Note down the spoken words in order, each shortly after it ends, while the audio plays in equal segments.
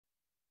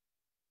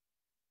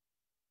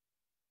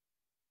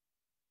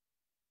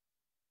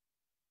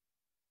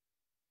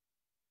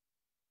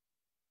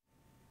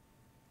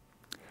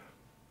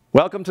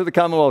Welcome to the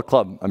Commonwealth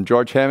Club. I'm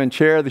George Hammond,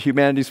 Chair of the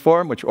Humanities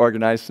Forum, which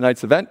organized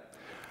tonight's event.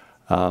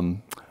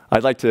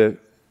 I'd like to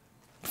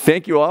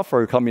thank you all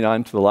for coming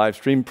on to the live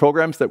stream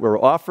programs that we're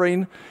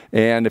offering.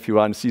 And if you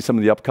want to see some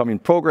of the upcoming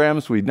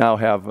programs, we now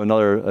have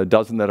another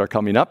dozen that are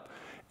coming up.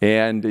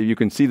 And you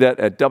can see that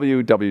at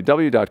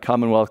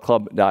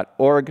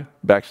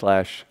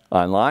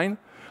www.commonwealthclub.org/online.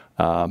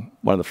 One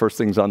of the first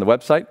things on the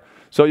website.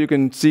 So you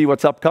can see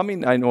what's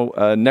upcoming. I know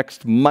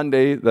next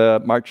Monday,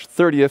 March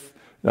 30th,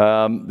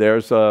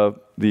 there's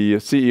the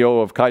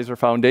CEO of Kaiser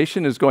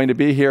Foundation is going to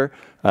be here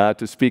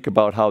to speak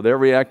about how they're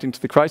reacting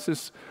to the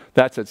crisis.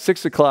 That's at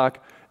 6 o'clock.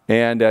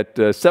 And at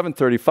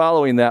 7:30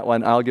 following that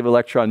one, I'll give a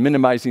lecture on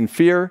minimizing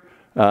fear.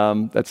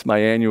 That's my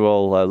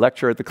annual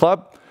lecture at the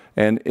club.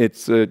 And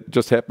it's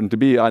just happened to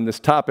be on this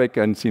topic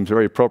and seems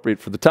very appropriate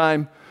for the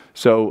time.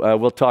 So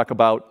we'll talk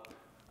about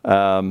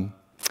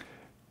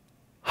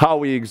how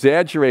we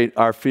exaggerate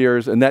our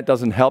fears, and that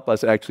doesn't help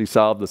us actually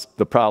solve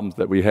the problems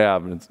that we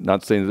have. And it's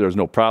not saying that there's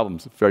no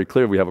problems. It's very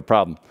clear we have a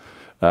problem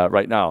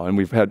right now. And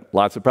we've had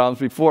lots of problems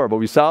before, but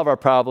we solve our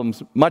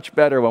problems much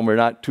better when we're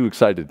not too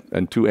excited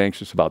and too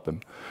anxious about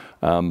them.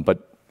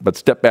 But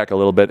step back a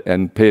little bit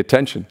and pay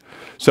attention.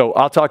 So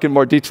I'll talk in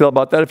more detail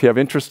about that. If you have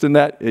interest in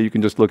that, you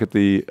can just look at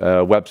the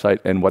website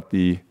and what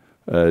the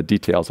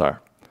details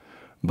are.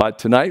 But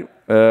tonight,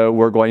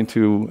 we're going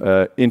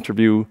to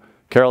interview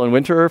Carolyn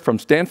Winterer from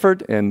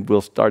Stanford, and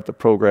we'll start the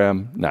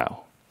program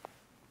now.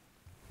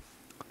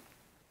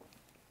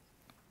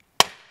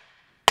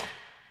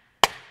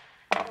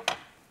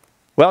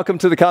 Welcome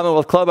to the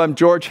Commonwealth Club. I'm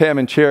George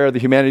Hammond, Chair of the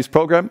Humanities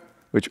Program,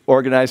 which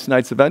organized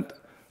tonight's event,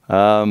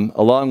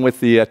 along with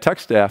the tech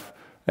staff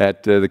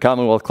at the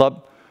Commonwealth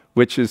Club,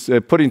 which is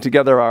putting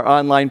together our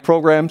online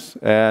programs.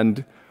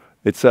 And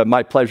it's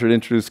my pleasure to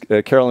introduce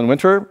Carolyn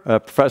Winterer, a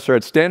professor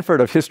at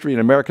Stanford of History and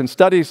American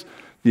Studies,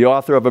 the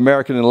author of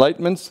American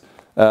Enlightenments,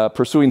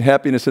 Pursuing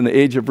Happiness in the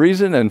Age of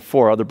Reason, and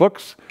 4 other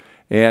books.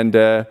 And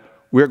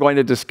we're going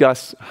to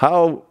discuss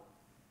how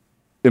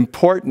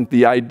important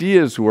the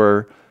ideas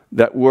were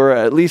that were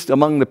at least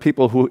among the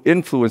people who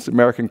influenced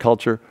American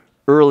culture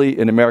early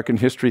in American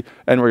history,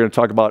 and we're going to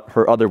talk about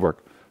her other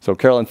work. So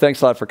Carolyn,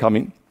 thanks a lot for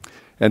coming,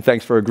 and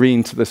thanks for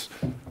agreeing to this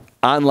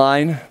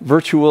online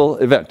virtual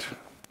event.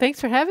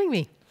 Thanks for having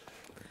me.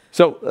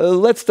 So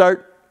let's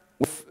start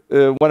with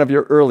one of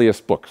your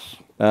earliest books.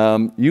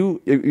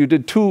 You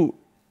did 2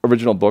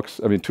 original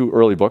books, 2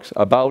 early books,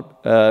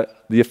 about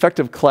the effect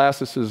of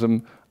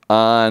classicism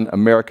on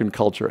American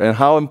culture and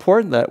how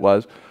important that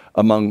was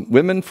among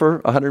women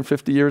for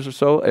 150 years or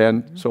so,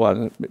 and so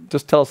on.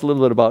 Just tell us a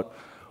little bit about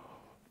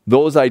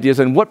those ideas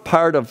and what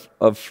part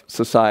of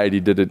society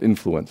did it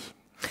influence?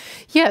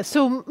 Yeah,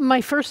 so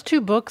my first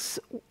 2 books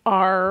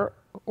are,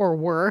 or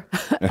were,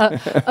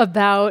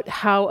 about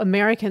how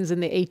Americans in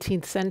the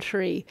 18th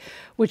century,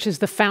 which is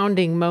the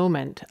founding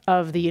moment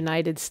of the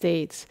United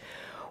States,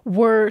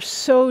 were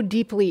so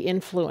deeply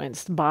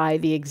influenced by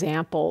the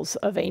examples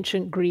of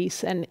ancient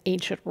Greece and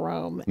ancient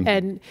Rome. Mm-hmm.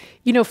 And,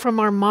 you know, from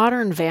our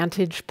modern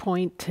vantage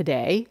point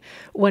today,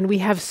 when we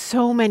have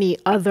so many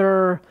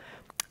other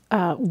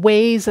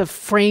ways of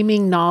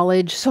framing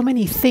knowledge, so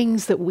many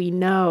things that we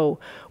know,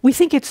 we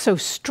think it's so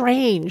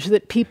strange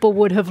that people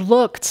would have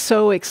looked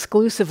so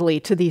exclusively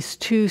to these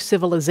 2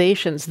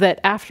 civilizations that,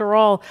 after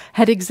all,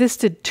 had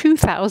existed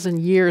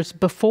 2,000 years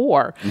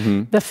before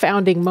the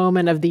founding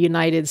moment of the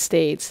United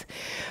States.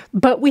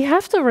 But we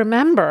have to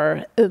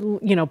remember,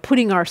 you know,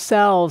 putting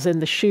ourselves in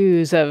the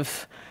shoes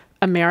of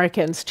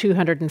Americans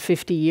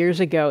 250 years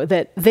ago,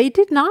 that they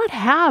did not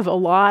have a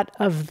lot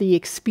of the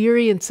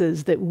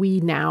experiences that we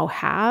now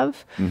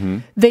have.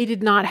 They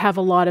did not have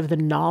a lot of the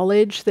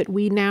knowledge that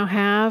we now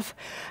have.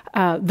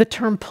 The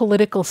term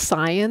political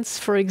science,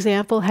 for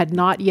example, had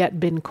not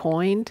yet been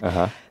coined.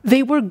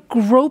 They were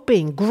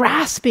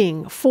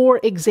grasping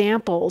for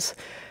examples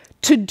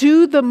to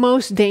do the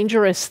most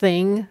dangerous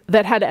thing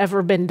that had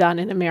ever been done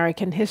in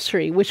American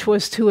history, which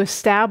was to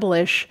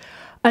establish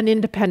an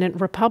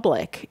independent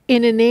republic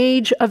in an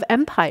age of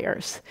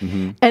empires.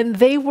 And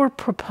they were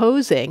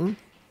proposing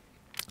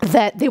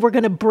that they were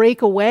going to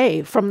break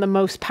away from the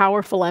most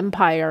powerful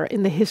empire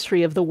in the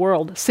history of the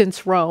world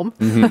since Rome,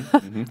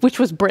 which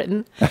was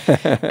Britain,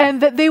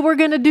 and that they were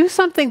going to do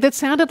something that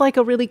sounded like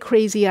a really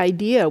crazy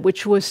idea,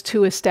 which was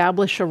to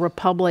establish a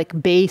republic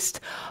based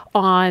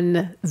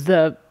on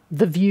the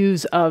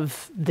views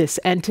of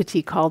this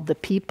entity called the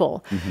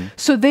people.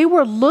 So they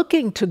were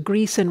looking to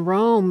Greece and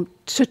Rome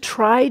to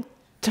try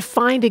to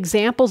find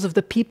examples of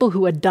the people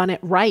who had done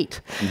it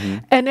right.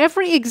 And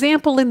every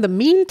example in the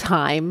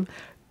meantime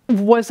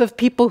was of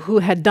people who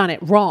had done it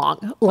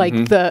wrong,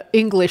 like the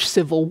English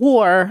Civil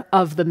War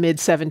of the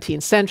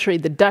mid-17th century,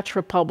 the Dutch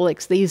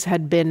republics. These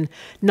had been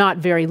not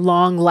very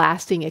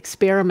long-lasting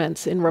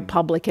experiments in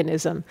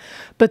republicanism.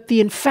 But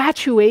the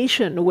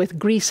infatuation with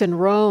Greece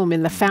and Rome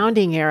in the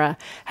founding era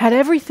had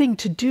everything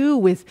to do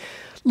with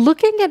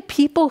looking at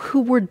people who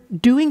were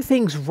doing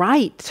things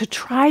right to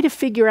try to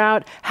figure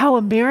out how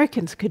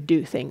Americans could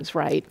do things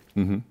right.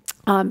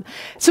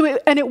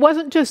 And it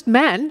wasn't just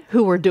men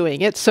who were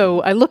doing it.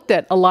 So I looked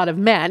at a lot of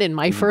men in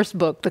my first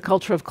book, The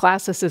Culture of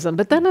Classicism.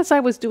 But then as I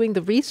was doing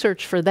the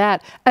research for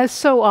that, as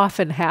so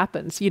often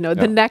happens, you know,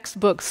 the next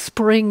book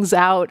springs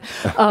out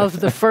of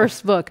the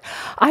first book.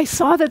 I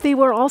saw that they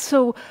were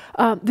also,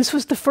 this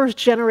was the first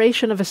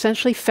generation of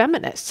essentially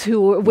feminists,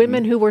 who were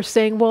women who were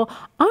saying, well,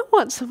 I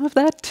want some of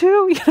that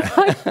too. You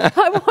know,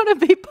 I want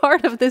to be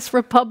part of this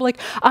republic.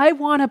 I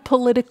want a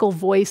political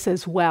voice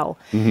as well.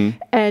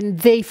 And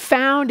they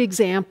found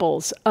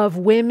examples of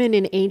women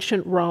in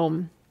ancient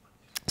Rome,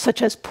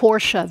 such as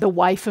Portia, the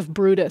wife of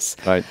Brutus,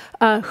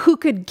 who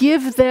could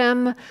give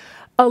them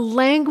a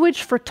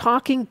language for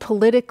talking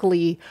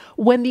politically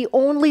when the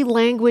only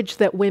language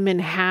that women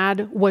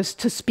had was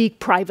to speak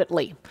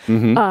privately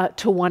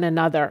to one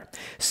another.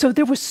 So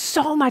there was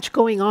so much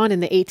going on in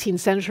the 18th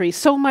century,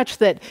 so much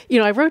that, you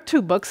know, I wrote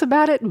 2 books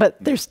about it, but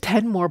there's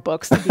 10 more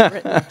books to be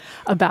written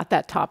about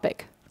that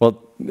topic. Well,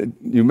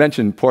 you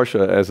mentioned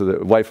Portia as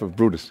the wife of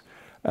Brutus.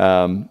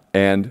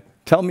 And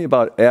tell me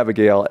about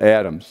Abigail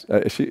Adams.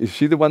 Is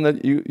she the one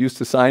that you used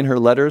to sign her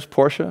letters,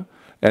 Portia?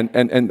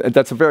 And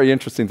that's a very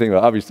interesting thing.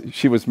 Obviously,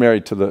 she was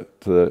married to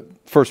the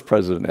first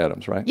President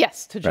Adams, right?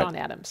 Yes, to John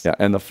Adams. Yeah,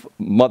 and the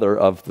mother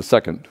of the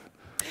second.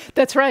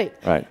 That's right.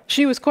 Right.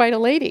 She was quite a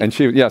lady. And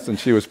she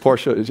was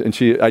Portia, and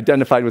she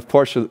identified with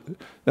Portia.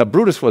 Now,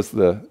 Brutus was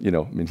I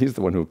mean, he's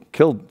the one who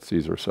killed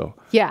Caesar, so.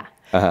 Yeah.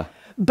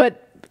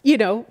 But, you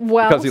know,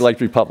 well. Because he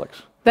liked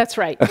republics. That's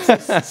right.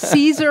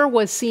 Caesar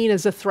was seen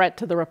as a threat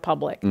to the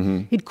republic.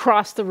 He'd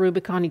crossed the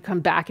Rubicon, he'd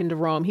come back into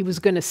Rome. He was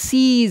going to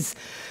seize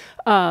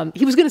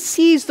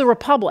the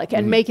republic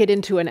and make it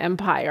into an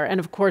empire. And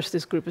of course,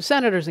 this group of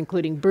senators,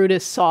 including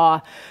Brutus,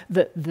 saw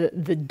that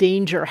the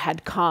danger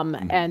had come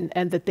and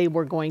that they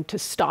were going to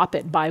stop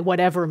it by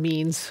whatever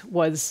means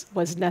was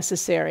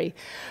necessary.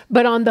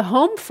 But on the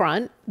home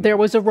front, there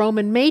was a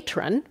Roman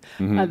matron.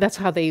 That's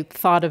how they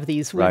thought of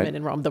these women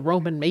in Rome, the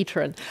Roman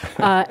matron.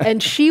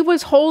 And she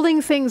was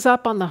holding things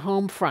up on the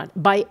home front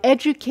by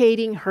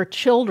educating her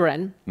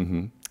children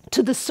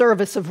to the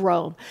service of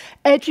Rome,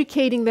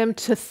 educating them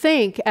to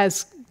think,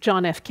 as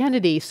John F.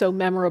 Kennedy so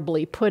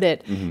memorably put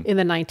it in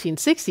the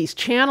 1960s,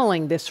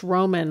 channeling this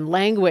Roman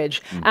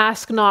language,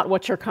 ask not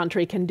what your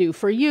country can do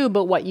for you,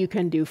 but what you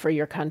can do for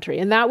your country.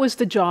 And that was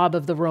the job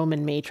of the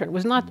Roman matron. It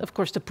was not, of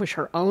course, to push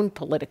her own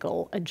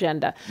political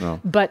agenda,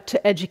 but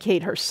to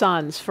educate her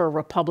sons for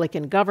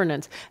Republican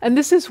governance. And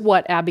this is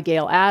what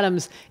Abigail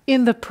Adams,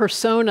 in the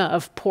persona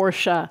of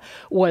Portia,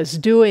 was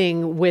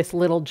doing with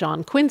little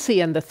John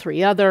Quincy and the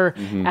 3 other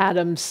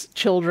Adams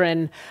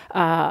children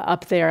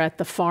up there at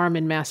the farm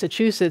in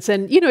Massachusetts.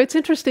 And, you know, it's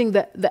interesting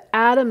that the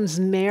Adams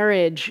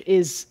marriage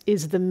is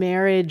the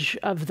marriage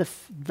of the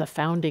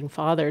founding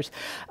fathers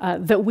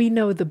that we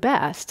know the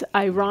best.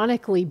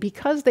 Ironically,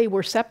 because they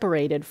were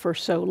separated for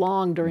so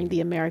long during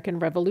the American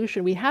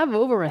Revolution, we have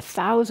over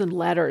 1,000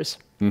 letters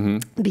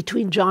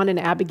between John and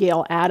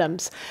Abigail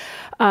Adams.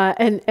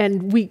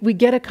 And we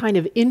get a kind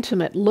of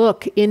intimate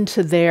look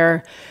into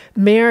their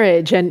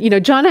marriage. And, you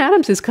know, John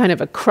Adams is kind of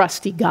a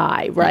crusty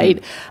guy,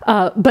 right?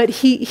 But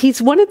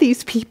he's one of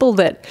these people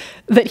that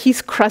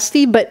he's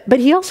crusty, but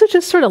he also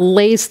just sort of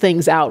lays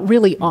things out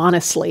really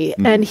honestly.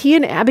 And he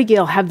and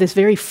Abigail have this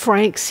very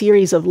frank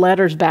series of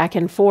letters back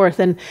and forth.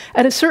 And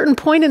at a certain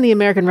point in the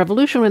American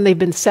Revolution, when they've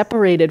been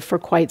separated for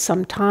quite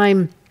some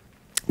time,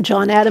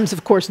 John Adams,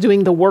 of course,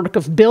 doing the work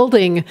of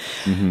building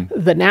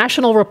the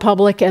National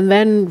Republic and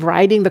then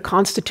writing the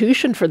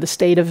Constitution for the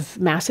state of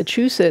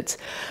Massachusetts.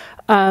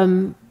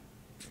 You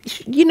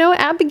know,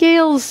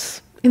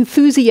 Abigail's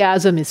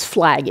enthusiasm is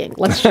flagging,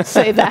 let's just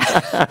say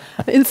that.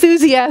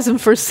 Enthusiasm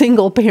for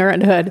single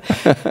parenthood.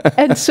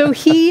 And so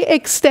he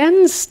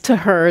extends to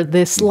her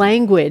this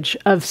language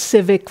of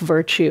civic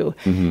virtue.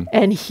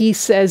 And he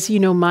says, you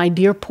know, my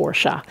dear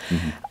Portia,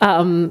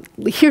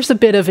 here's a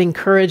bit of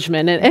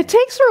encouragement. And it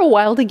takes her a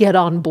while to get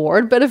on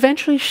board, but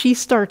eventually she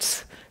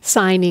starts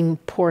signing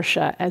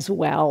Portia as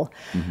well.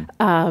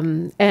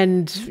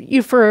 And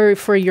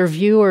for your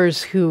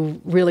viewers who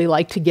really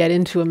like to get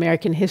into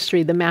American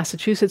history, the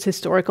Massachusetts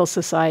Historical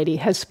Society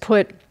has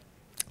put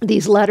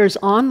these letters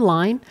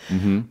online,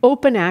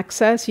 open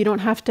access. You don't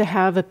have to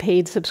have a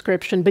paid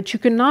subscription, but you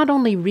can not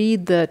only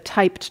read the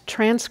typed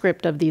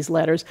transcript of these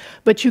letters,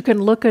 but you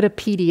can look at a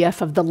PDF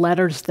of the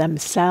letters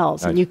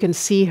themselves, and you can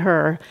see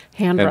her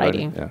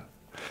handwriting.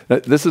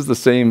 This is the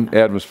same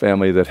Adams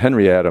family that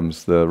Henry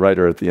Adams, the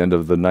writer at the end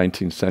of the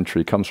 19th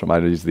century, comes from.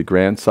 He's the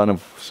grandson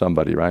of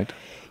somebody, right?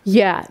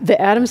 Yeah, the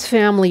Adams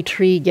family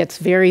tree gets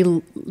very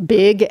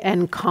big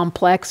and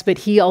complex, but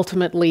he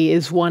ultimately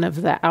is one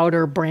of the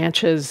outer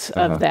branches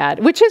of that,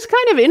 which is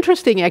kind of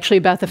interesting, actually,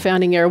 about the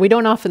founding era. We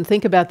don't often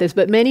think about this,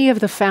 but many of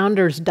the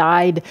founders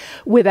died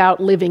without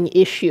living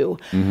issue.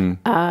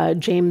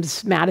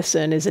 James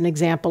Madison is an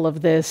example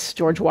of this.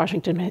 George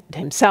Washington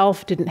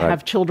himself didn't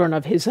have children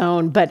of his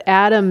own, but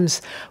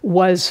Adams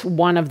was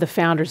one of the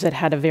founders that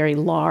had a very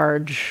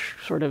large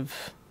sort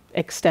of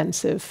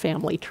extensive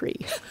family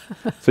tree.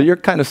 So you're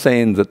kind of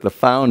saying that the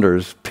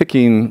founders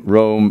picking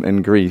Rome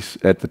and Greece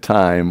at the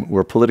time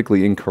were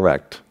politically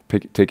incorrect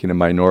taking a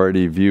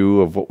minority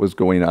view of what was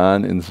going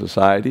on in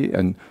society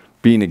and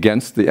being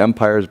against the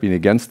empires, being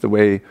against the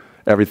way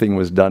everything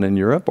was done in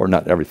Europe, or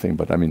not everything,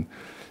 but I mean,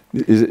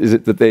 is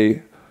it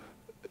that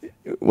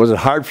was it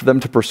hard for them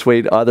to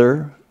persuade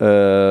other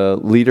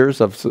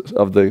leaders of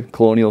the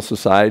colonial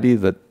society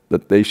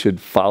that they should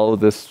follow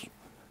this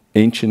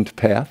ancient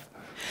path?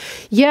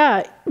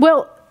 Yeah,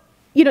 well,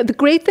 the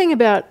great thing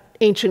about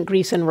ancient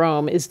Greece and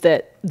Rome is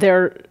that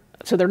they're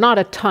not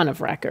a ton of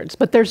records,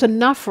 but there's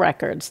enough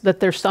records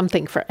that there's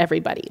something for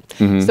everybody.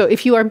 So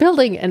if you are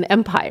building an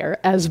empire,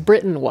 as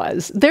Britain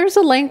was, there's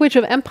a language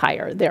of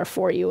empire there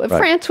for you. Right.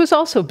 France was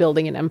also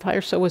building an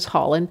empire, so was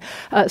Holland.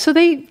 So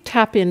they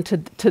tap into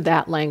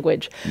that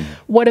language.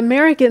 What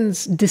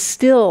Americans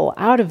distill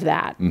out of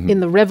that in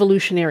the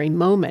revolutionary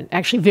moment,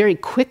 actually very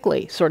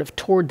quickly, sort of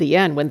toward the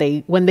end,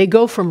 when they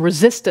go from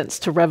resistance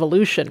to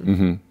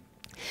revolution,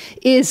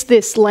 is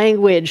this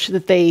language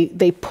that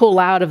they pull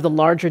out of the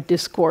larger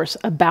discourse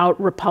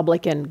about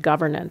Republican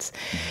governance.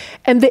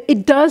 And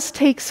it does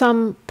take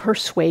some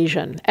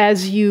persuasion.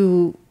 As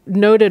you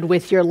noted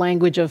with your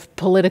language of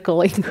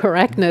political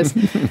incorrectness,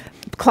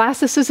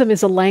 classicism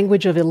is a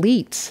language of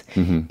elites.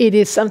 It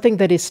is something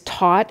that is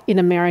taught in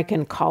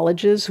American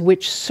colleges,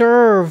 which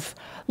serve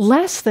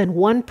less than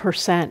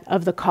 1%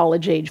 of the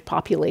college-age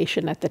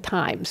population at the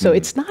time. So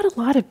it's not a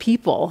lot of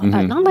people,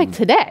 not like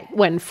today,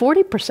 when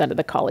 40% of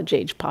the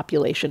college-age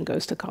population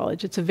goes to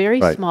college. It's a very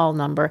small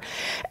number.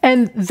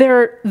 And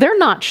they're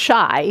not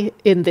shy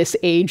in this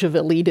age of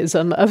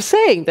elitism of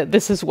saying that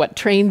this is what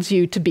trains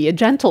you to be a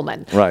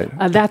gentleman. Right.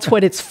 That's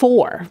what it's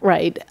for,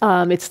 right?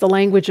 It's the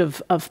language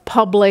of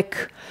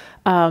public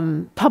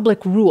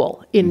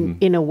rule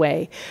in a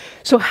way.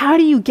 So how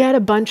do you get a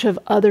bunch of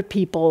other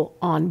people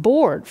on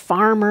board?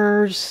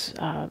 Farmers,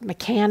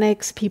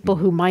 mechanics, people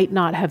who might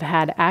not have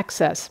had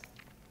access.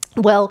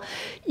 Well,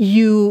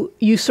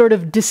 you sort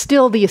of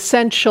distill the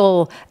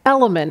essential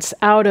elements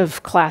out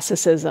of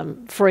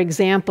classicism. For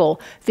example,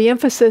 the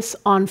emphasis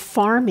on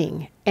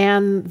farming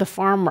and the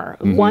farmer.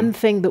 One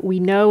thing that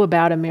we know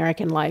about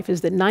American life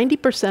is that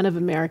 90% of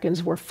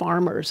Americans were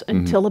farmers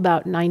until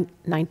about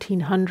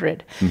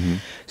 1900.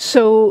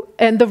 So,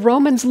 and the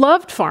Romans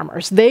loved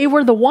farmers. They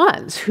were the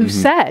ones who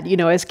said,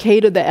 as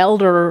Cato the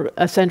Elder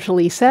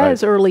essentially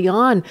says early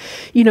on,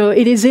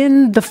 it is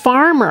in the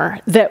farmer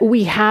that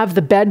we have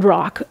the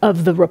bedrock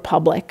of the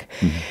republic.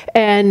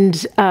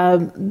 And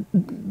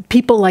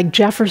people like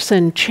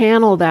Jefferson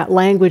channel that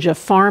language of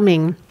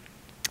farming,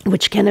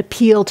 which can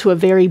appeal to a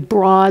very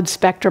broad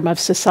spectrum of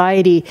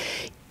society.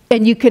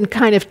 And you can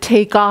kind of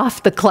take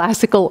off the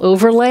classical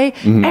overlay.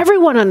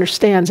 Everyone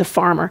understands a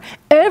farmer.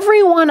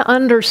 Everyone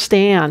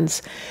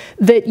understands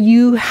that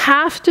you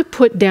have to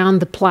put down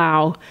the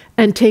plow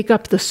and take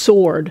up the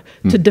sword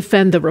to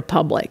defend the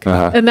republic.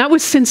 And that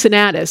was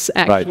Cincinnatus,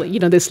 actually,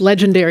 this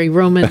legendary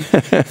Roman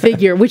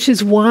figure, which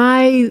is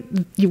why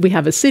we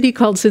have a city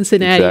called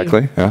Cincinnati.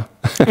 Exactly, yeah.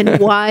 And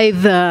why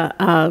the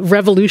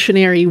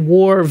Revolutionary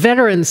War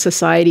Veterans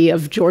Society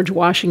of George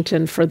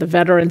Washington for the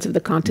veterans of the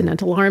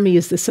Continental Army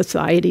is the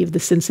Society of the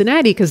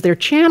Cincinnati, because they're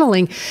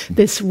channeling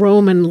this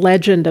Roman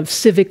legend of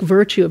civic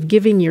virtue, of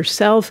giving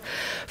yourself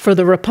for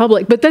the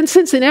republic. But then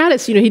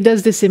Cincinnatus, he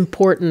does this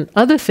important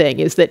other thing,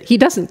 is that he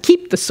doesn't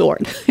keep the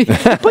sword. He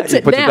puts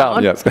it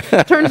down, yes.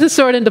 Turns the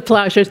sword into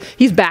plowshares.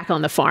 He's back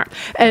on the farm.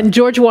 And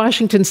George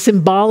Washington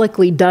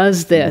symbolically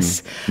does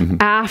this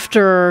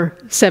after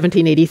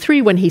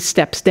 1783, when he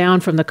steps down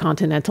from the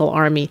Continental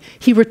Army.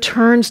 He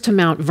returns to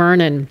Mount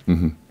Vernon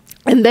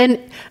and then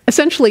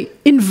essentially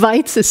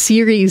invites a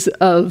series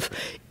of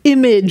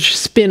image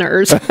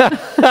spinners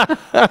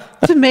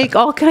to make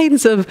all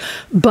kinds of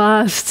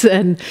busts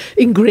and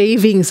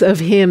engravings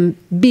of him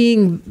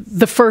being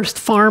the first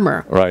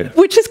farmer.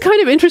 Which is kind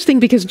of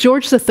interesting, because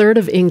George III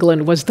of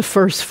England was the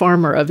first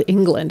farmer of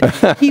England.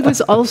 He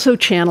was also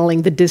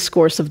channeling the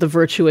discourse of the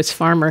virtuous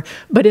farmer,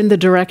 but in the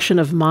direction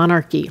of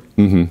monarchy.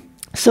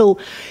 So,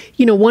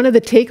 one of the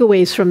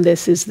takeaways from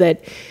this is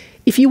that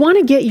if you want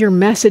to get your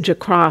message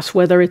across,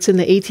 whether it's in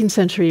the 18th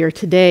century or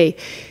today,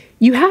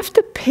 you have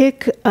to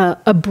pick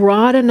a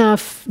broad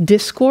enough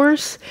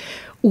discourse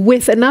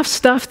with enough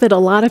stuff that a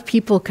lot of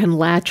people can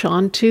latch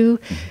onto,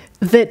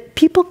 that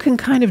people can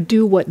kind of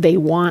do what they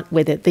want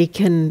with it. They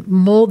can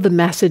mold the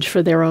message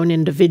for their own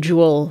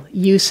individual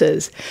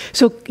uses.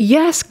 So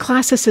yes,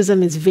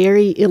 classicism is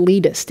very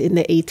elitist in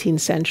the 18th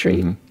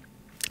century.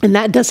 And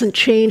that doesn't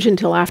change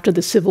until after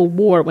the Civil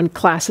War, when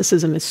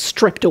classicism is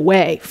stripped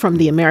away from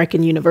the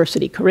American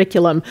university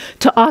curriculum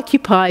to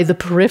occupy the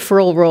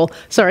peripheral role.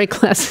 Sorry,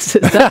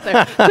 classicists out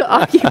there. To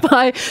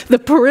occupy the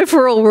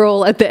peripheral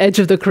role at the edge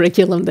of the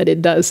curriculum that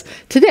it does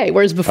today,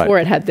 whereas before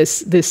it had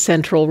this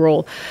central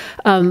role.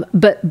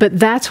 But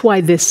that's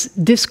why this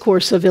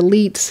discourse of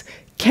elites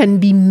can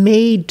be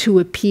made to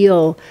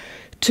appeal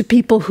to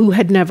people who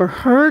had never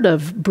heard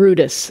of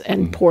Brutus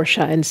and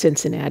Portia and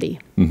Cincinnati.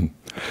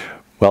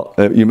 Well,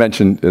 you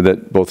mentioned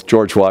that both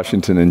George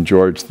Washington and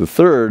George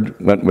III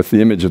went with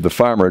the image of the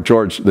farmer.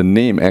 George, the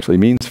name actually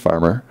means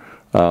farmer.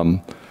 I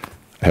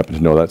happen to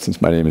know that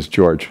since my name is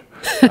George.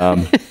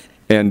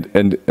 And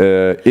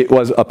it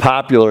was a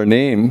popular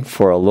name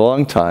for a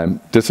long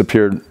time,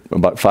 disappeared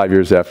about 5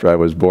 years after I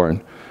was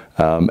born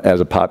as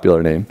a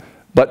popular name.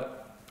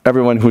 But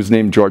everyone who's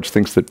named George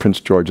thinks that Prince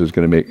George is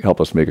going to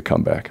help us make a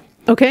comeback.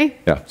 Okay.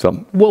 Yeah,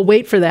 so we'll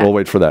wait for that. We'll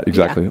wait for that,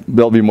 exactly. Yeah.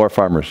 There'll be more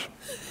farmers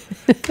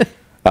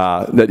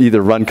that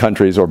either run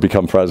countries or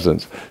become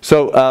presidents.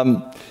 So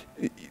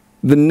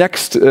the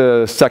next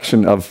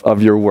section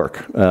of your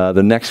work,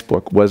 the next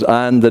book, was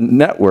on the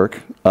network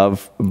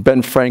of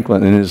Ben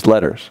Franklin and his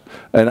letters.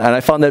 And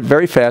I found that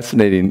very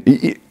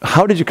fascinating.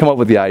 How did you come up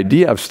with the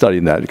idea of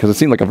studying that? Because it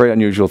seemed like a very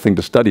unusual thing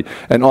to study.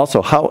 And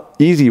also, how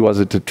easy was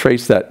it to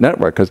trace that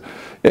network? Because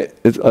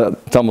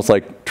it's almost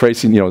like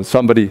tracing,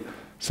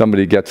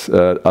 somebody gets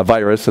a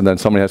virus, and then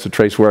somebody has to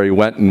trace where he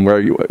went and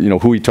where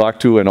who he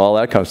talked to and all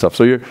that kind of stuff.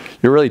 So you're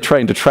really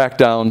trying to track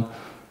down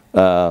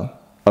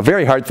a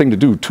very hard thing to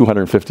do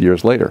 250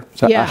 years later.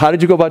 So yeah. How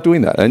did you go about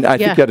doing that? And I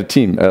think you had a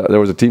team. There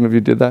was a team of you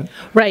did that?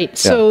 Right.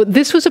 So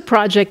this was a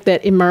project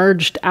that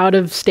emerged out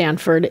of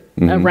Stanford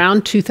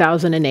around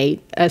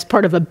 2008 as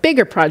part of a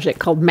bigger project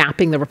called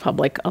Mapping the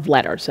Republic of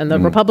Letters. And the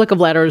Republic of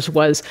Letters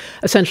was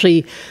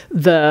essentially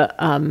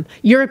the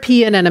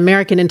European and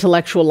American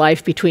intellectual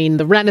life between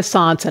the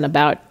Renaissance and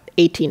about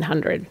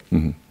 1800.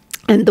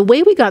 And the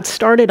way we got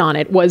started on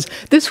it was,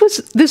 this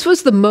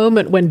was the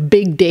moment when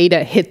big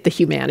data hit the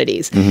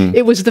humanities.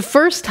 It was the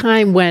first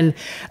time when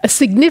a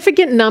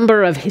significant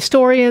number of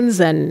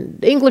historians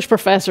and English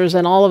professors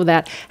and all of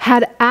that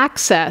had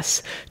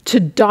access to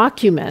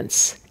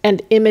documents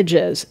and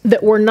images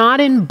that were not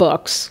in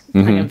books,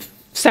 kind of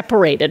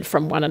separated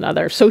from one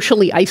another,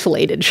 socially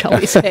isolated, shall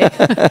we say,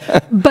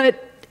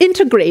 but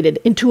integrated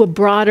into a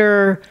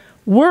broader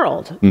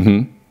world.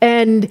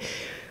 And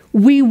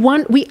we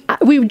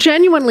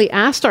genuinely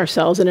asked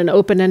ourselves in an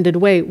open-ended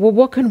way, well,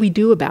 what can we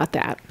do about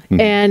that?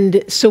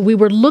 And so we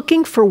were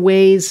looking for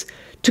ways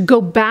to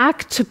go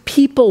back to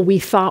people we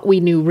thought we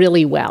knew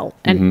really well.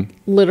 And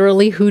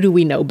literally, who do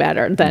we know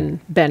better than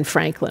Ben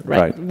Franklin,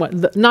 right?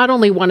 Not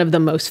only one of the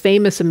most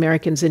famous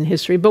Americans in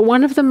history, but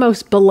one of the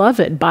most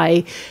beloved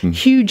by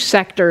huge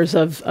sectors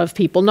of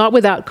people, not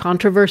without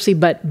controversy,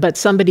 but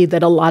somebody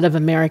that a lot of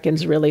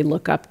Americans really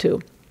look up to.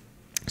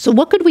 So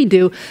what could we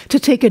do to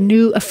take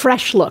a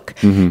fresh look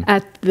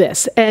at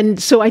this?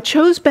 And so I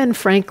chose Ben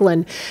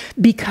Franklin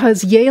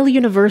because Yale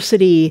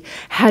University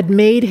had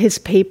made his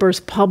papers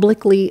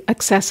publicly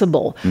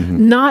accessible,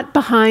 not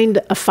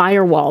behind a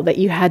firewall that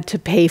you had to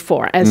pay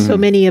for, as so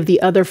many of the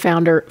other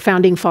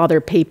founding father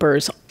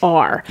papers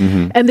are.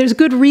 And there's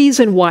good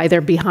reason why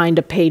they're behind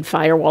a paid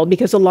firewall,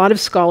 because a lot of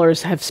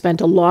scholars have spent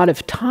a lot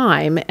of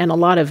time and a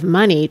lot of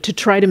money to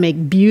try to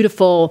make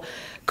beautiful,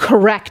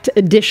 correct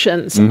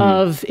editions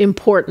of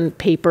important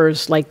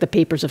papers, like the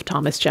papers of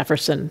Thomas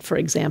Jefferson, for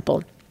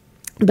example.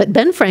 But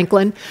Ben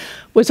Franklin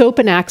was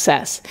open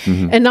access.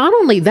 And not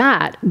only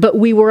that, but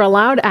we were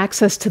allowed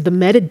access to the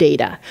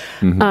metadata,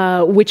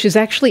 which is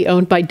actually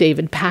owned by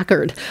David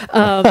Packard.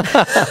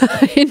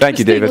 Thank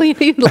you,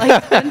 David.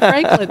 Like Ben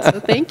Franklin, so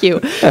thank you.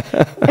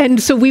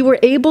 And so we were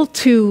able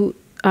to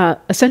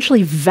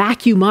essentially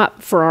vacuum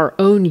up for our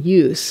own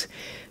use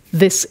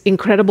this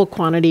incredible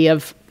quantity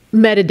of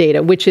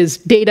metadata, which is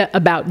data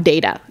about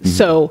data.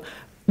 So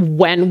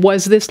when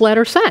was this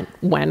letter sent?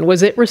 When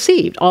was it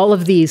received? All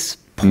of these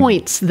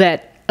points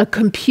that a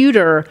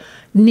computer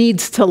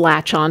needs to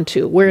latch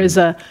onto, whereas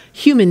a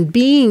human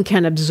being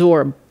can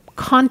absorb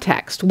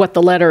context, what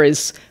the letter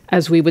is,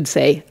 as we would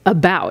say,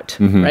 about,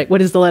 right?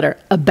 What is the letter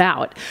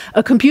about?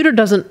 A computer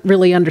doesn't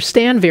really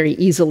understand very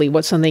easily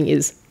what something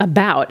is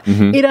about.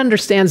 It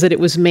understands that it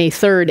was May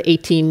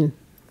 3rd,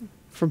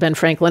 for Ben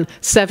Franklin,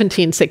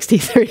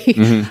 1763,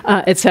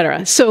 et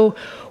cetera. So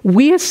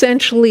we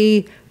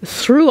essentially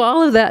threw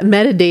all of that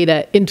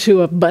metadata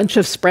into a bunch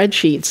of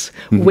spreadsheets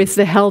with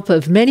the help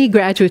of many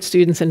graduate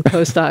students and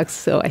postdocs.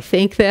 So I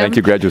thank them. Thank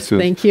you, graduate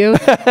students. Thank you.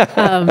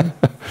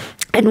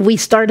 And we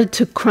started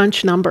to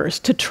crunch numbers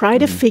to try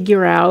to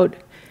figure out,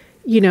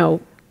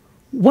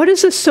 what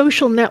does a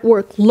social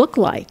network look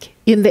like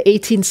in the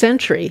 18th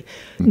century?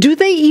 Do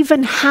they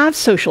even have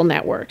social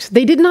networks?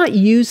 They did not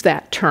use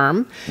that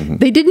term.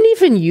 They didn't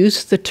even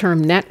use the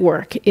term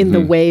network in the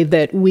way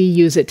that we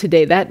use it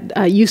today.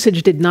 That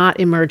usage did not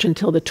emerge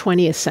until the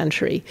 20th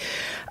century.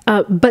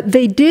 But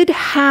they did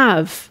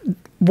have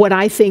what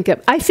I think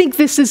of. I think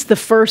this is the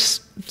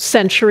first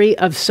century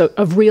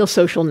of real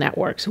social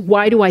networks.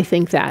 Why do I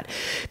think that?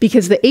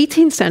 Because the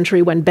 18th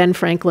century, when Ben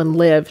Franklin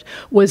lived,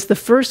 was the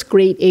first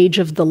great age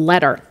of the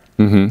letter.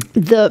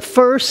 The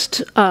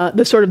first,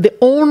 the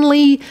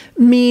only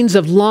means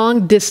of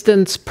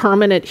long-distance,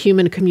 permanent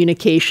human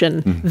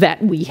communication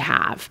that we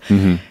have.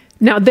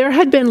 Now, there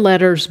had been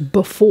letters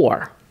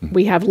before.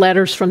 We have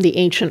letters from the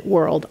ancient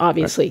world,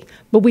 obviously,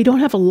 but we don't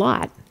have a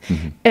lot.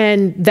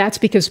 And that's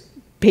because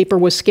paper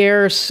was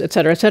scarce, et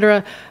cetera, et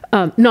cetera.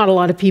 Not a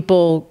lot of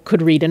people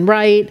could read and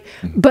write,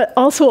 but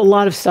also a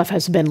lot of stuff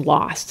has been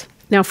lost.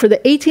 Now, for the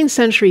 18th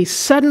century,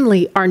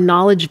 suddenly our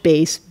knowledge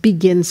base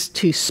begins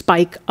to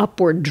spike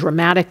upward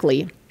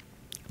dramatically.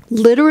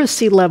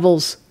 Literacy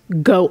levels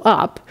go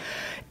up,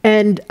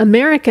 And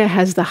America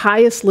has the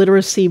highest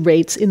literacy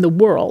rates in the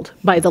world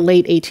by the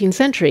late 18th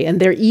century. And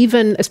they're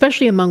even,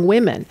 especially among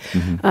women,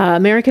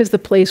 America is the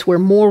place where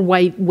more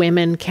white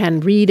women can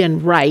read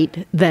and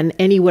write than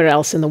anywhere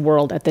else in the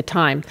world at the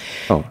time.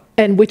 Oh.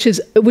 And which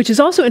is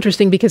also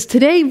interesting because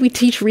today we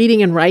teach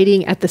reading and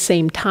writing at the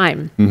same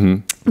time.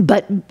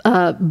 But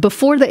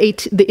before in the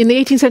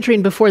 18th century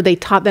and before, they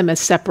taught them as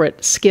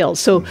separate skills.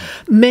 So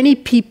many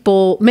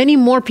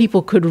more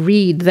people could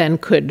read than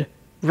could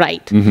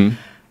write.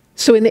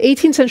 So in the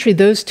 18th century,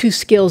 those two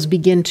skills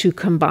begin to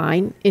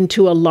combine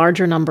into a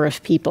larger number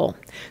of people.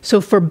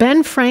 So for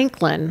Ben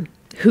Franklin,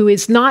 who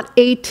is not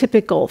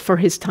atypical for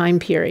his time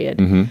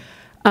period,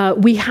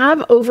 we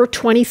have over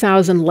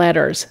 20,000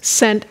 letters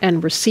sent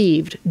and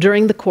received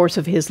during the course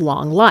of his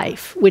long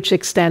life, which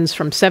extends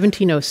from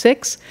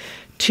 1706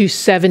 to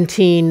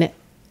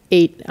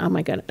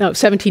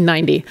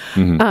 1790.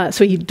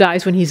 So he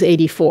dies when he's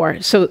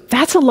 84. So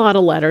that's a lot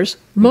of letters.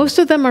 Most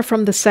of them are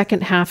from the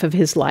second half of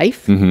his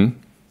life,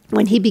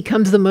 when he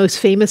becomes the most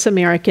famous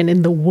American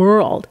in the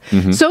world.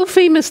 So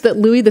famous that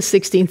Louis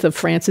XVI of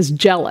France is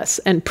jealous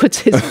and puts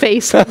his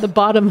face on the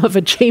bottom of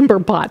a chamber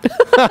pot.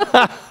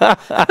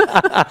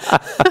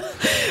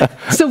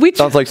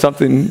 Sounds like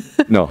something,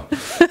 no,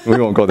 we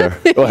won't go there.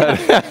 Go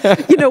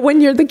ahead. You know,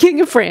 when you're the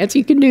king of France,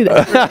 you can do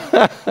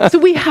that. So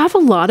we have a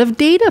lot of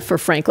data for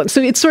Franklin.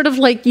 So it's sort of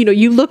like, you know,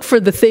 you look for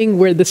the thing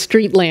where the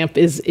street lamp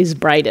is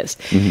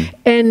brightest.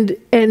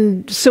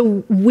 And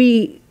so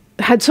we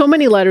had so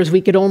many letters, we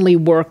could only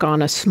work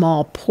on a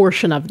small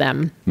portion of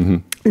them,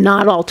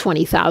 not all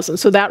 20,000.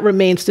 So that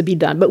remains to be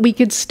done. But we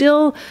could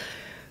still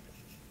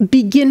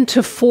begin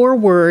to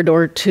forward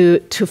or to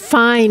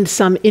find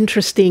some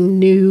interesting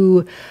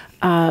new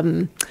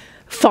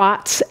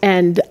thoughts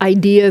and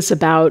ideas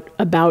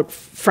about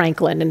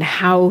Franklin and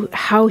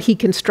how he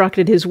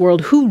constructed his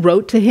world, who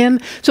wrote to him.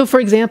 So, for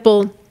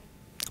example,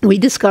 we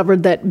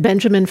discovered that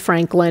Benjamin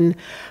Franklin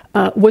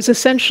was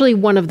essentially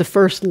one of the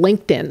first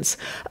LinkedIns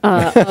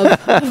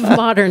of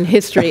modern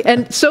history.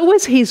 And so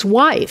was his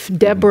wife,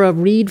 Deborah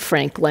Reed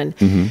Franklin,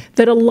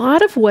 that a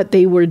lot of what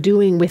they were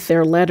doing with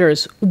their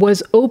letters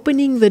was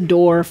opening the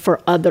door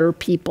for other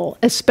people,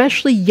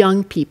 especially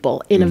young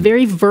people, in a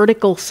very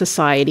vertical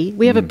society.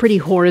 We have a pretty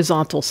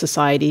horizontal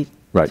society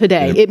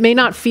today. It may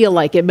not feel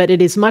like it, but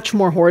it is much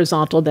more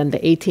horizontal than the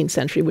 18th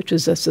century, which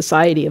is a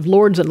society of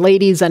lords and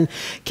ladies and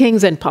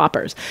kings and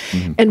paupers.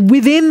 And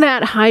within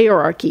that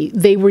hierarchy,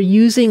 they were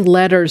using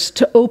letters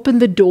to open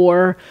the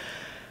door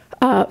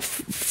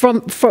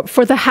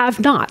for the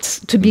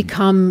have-nots to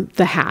become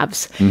the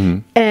haves.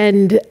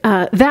 And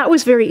that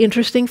was very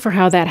interesting for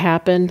how that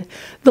happened.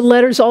 The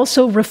letters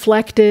also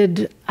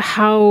reflected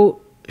how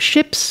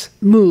ships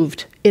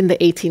moved in the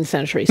 18th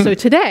century. So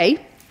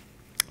today,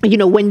 you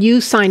know, when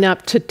you sign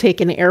up to take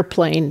an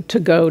airplane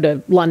to go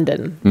to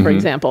London, for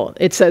example,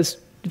 it says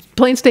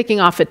plane's taking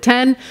off at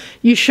 10,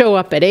 you show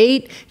up at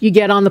 8, you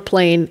get on the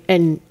plane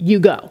and you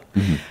go.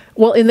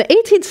 Well, in the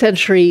 18th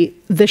century,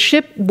 the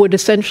ship would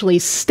essentially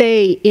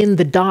stay in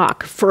the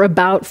dock for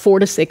about 4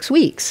 to 6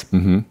 weeks,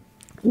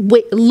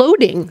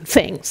 loading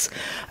things.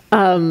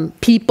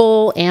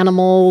 People,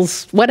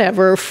 animals,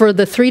 whatever, for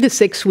the 3 to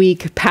 6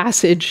 week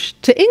passage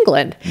to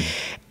England.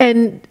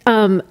 And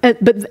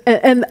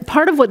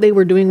part of what they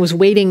were doing was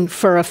waiting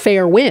for a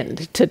fair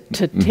wind to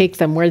take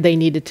them where they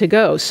needed to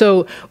go.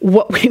 So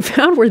what we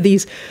found were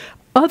these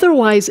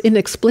otherwise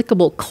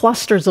inexplicable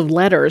clusters of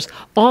letters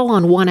all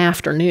on one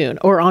afternoon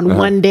or on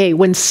one day,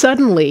 when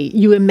suddenly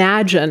you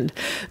imagined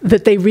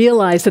that they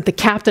realized that the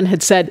captain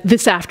had said,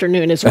 this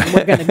afternoon is when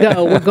we're going to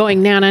go. We're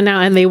going now,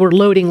 and they were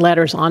loading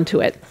letters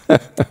onto it.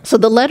 So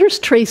the letters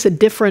trace a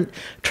different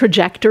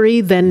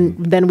trajectory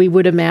than we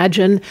would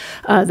imagine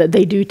that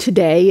they do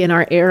today in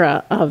our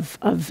era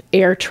of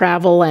air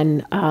travel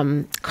and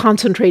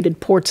concentrated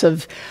ports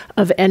of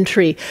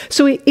entry.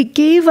 So it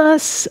gave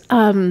us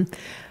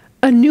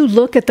a new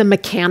look at the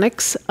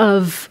mechanics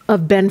of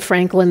Ben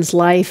Franklin's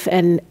life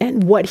and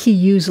what he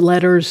used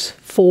letters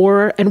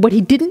for and what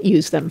he didn't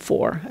use them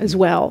for as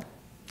well.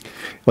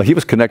 Well, he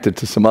was connected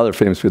to some other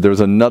famous people. There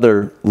was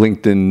another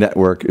LinkedIn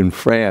network in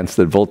France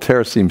that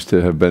Voltaire seems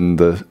to have been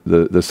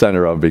the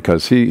center of,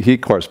 because he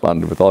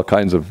corresponded with all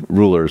kinds of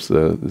rulers,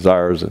 the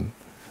czars, and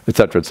et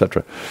cetera, et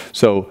cetera.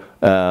 So,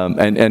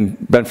 and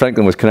Ben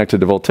Franklin was connected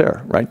to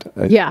Voltaire, right?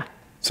 Yeah.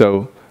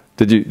 So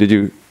did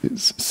you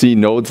see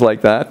nodes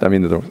like that? I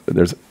mean,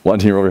 there's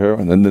one here over here,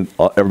 and then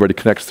everybody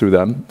connects through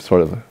them,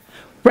 sort of.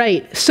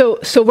 Right. So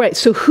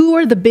who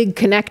are the big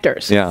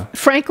connectors? Yeah.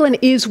 Franklin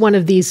is one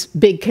of these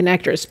big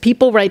connectors.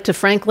 People write to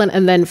Franklin,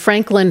 and then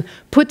Franklin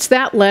puts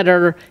that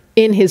letter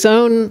in his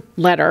own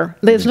letter.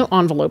 There's no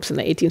envelopes in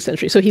the 18th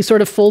century, so he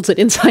sort of folds it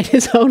inside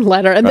his own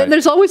letter. And then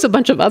there's always a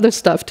bunch of other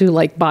stuff too,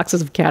 like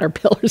boxes of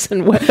caterpillars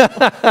and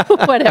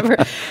whatever.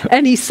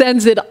 And he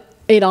sends it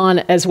on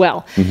as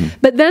well.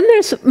 But then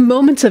there's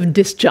moments of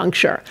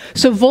disjuncture.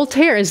 So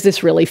Voltaire is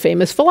this really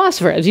famous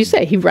philosopher, as you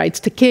say. He writes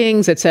to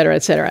kings, et cetera,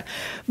 et cetera.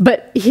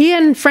 But he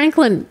and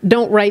Franklin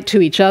don't write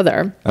to each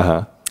other.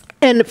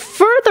 And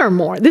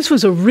furthermore, this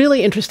was a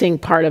really interesting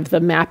part of the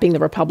Mapping the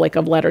Republic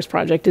of Letters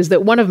project, is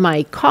that one of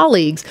my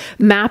colleagues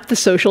mapped the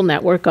social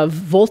network of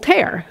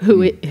Voltaire,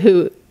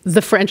 who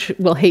the French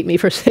will hate me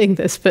for saying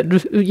this,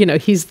 but you know,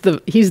 he's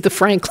the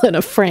Franklin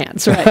of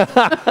France, right?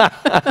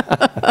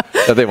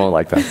 No, they won't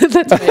like that.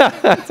 That's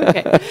right. That's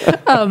okay.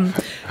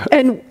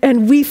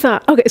 And we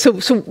thought, okay, so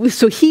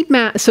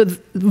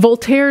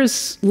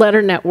Voltaire's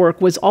letter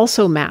network was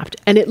also mapped,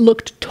 and it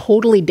looked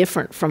totally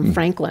different from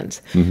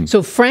Franklin's.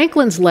 So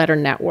Franklin's letter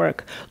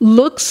network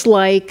looks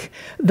like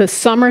the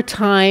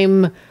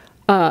summertime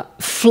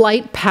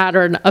flight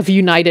pattern of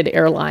United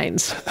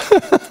Airlines.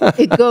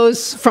 It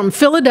goes from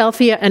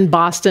Philadelphia and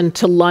Boston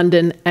to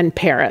London and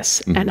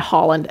Paris and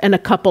Holland and a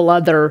couple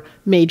other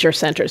major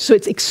centers. So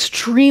it's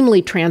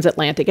extremely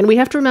transatlantic. And we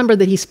have to remember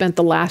that he spent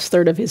the last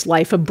third of his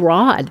life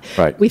abroad.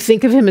 Right. We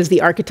think of him as the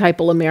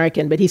archetypal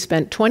American, but he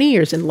spent 20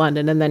 years in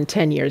London and then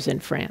 10 years in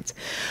France.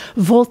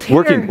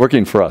 Voltaire...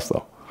 Working for us,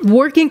 though.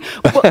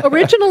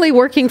 Originally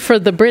working for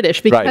the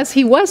British, because Right.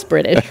 he was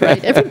British,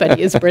 right?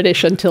 Everybody is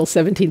British until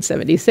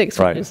 1776,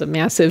 when Right. there's a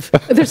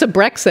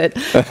Brexit,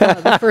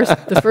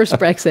 the first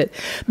Brexit.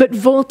 But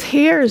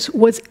Voltaire's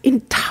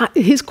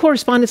his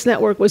correspondence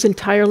network was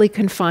entirely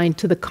confined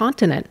to the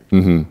continent.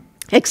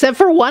 Except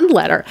for one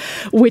letter,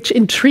 which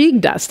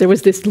intrigued us. There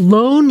was this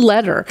lone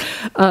letter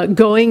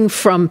going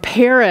from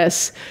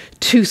Paris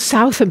to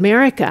South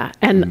America,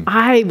 and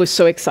I was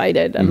so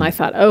excited. And I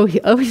thought, oh,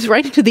 he's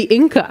writing to the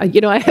Inca.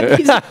 You know, I had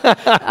these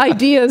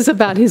ideas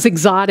about his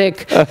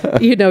exotic,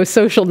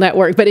 social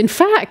network. But in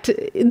fact,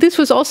 this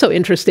was also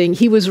interesting.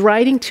 He was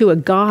writing to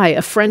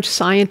a French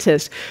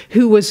scientist,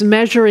 who was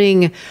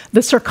measuring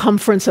the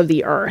circumference of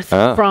the Earth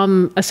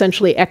from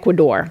essentially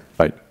Ecuador.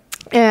 Right.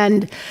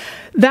 And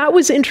that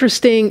was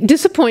interesting,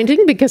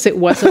 disappointing because it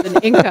wasn't an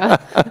Inca,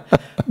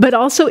 but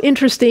also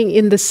interesting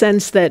in the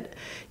sense that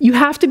you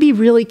have to be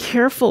really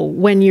careful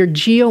when you're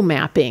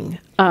geomapping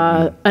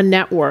a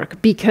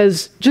network,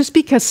 because just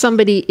because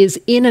somebody is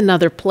in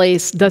another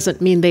place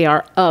doesn't mean they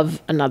are of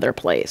another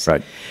place.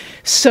 Right.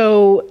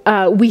 So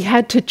we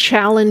had to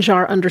challenge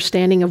our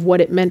understanding of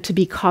what it meant to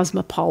be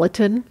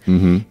cosmopolitan.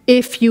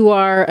 If you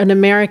are an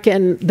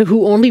American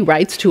who only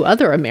writes to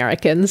other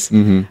Americans,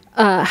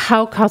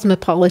 how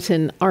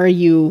cosmopolitan are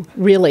you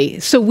really?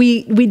 So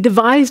we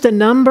devised a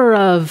number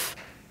of,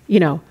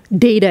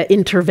 data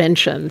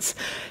interventions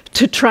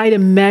to try to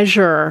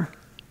measure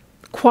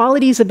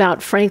qualities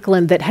about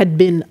Franklin that had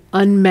been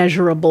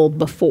unmeasurable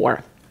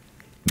before.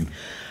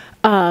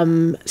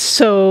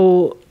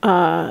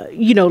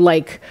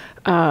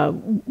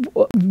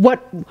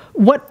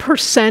 What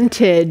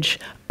percentage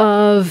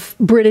of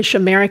British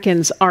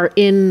Americans are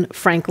in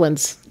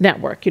Franklin's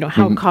network?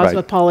 How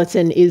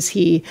cosmopolitan is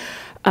he?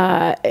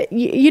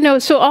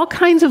 So all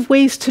kinds of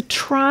ways to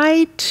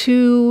try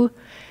to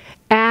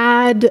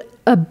add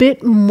a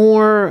bit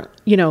more,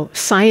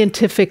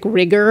 scientific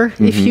rigor,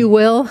 if you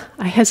will.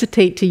 I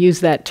hesitate to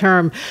use that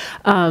term.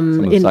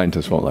 Some of the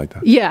scientists won't like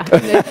that. Yeah,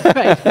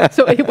 right.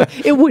 So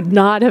it would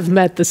not have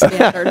met the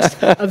standards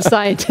of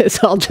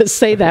scientists. I'll just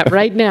say that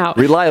right now.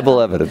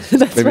 Reliable evidence.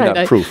 That's Maybe right.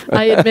 not proof.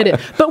 I admit it.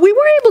 But we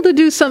were able to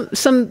do some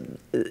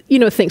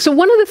things. So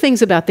one of the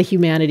things about the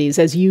humanities,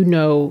 as you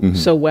know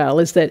so well,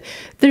 is that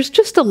there's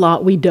just a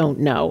lot we don't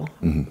know,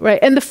 right?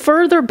 And the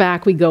further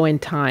back we go in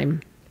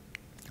time,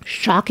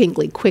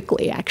 shockingly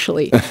quickly,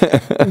 actually,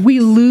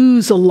 we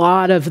lose a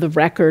lot of the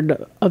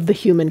record of the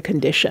human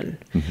condition.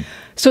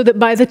 So that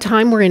by the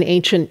time we're in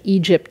ancient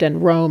Egypt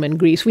and Rome and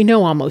Greece, we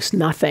know almost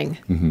nothing,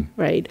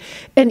 right?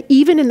 And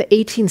even in the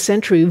 18th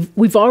century,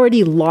 we've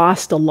already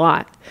lost a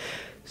lot.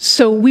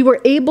 So we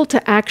were able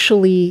to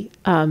actually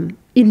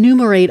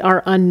enumerate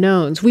our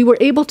unknowns. We were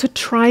able to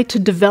try to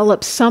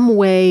develop some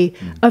way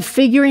of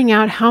figuring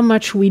out how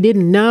much we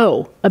didn't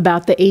know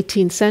about the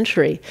 18th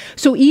century.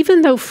 So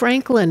even though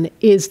Franklin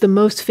is the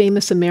most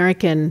famous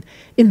American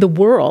in the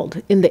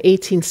world in the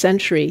 18th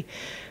century,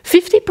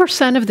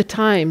 50% of the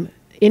time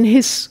in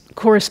his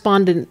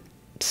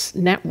correspondence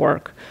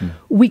network,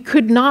 we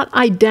could not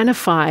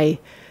identify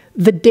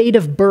the date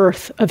of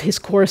birth of his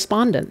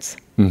correspondents.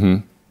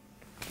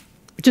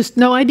 Just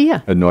no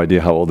idea. I had no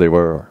idea how old they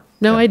were.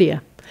 No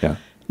idea. Yeah.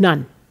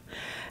 None.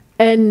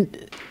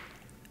 And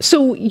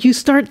so you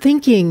start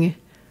thinking,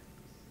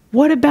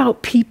 what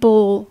about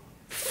people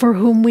for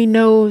whom we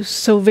know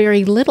so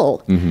very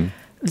little?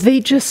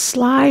 They just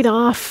slide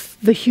off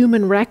the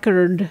human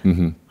record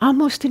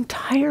almost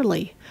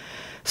entirely.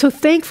 So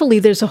thankfully,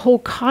 there's a whole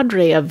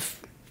cadre of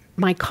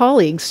my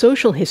colleagues,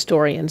 social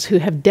historians, who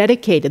have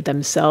dedicated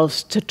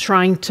themselves to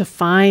trying to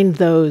find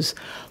those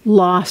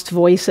lost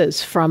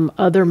voices from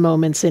other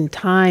moments in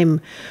time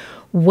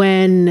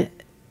when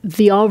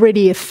the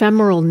already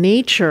ephemeral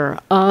nature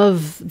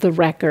of the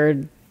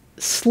record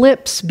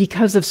slips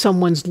because of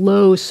someone's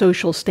low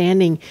social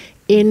standing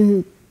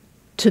into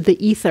the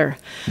ether.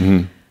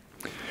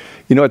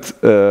 It's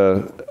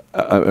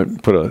I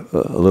put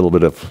a little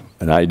bit of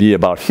an idea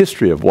about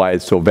history of why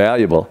it's so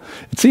valuable.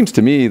 It seems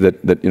to me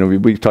that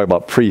we talk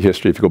about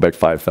prehistory. If you go back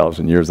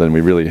 5,000 years, then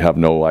we really have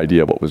no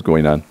idea what was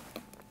going on.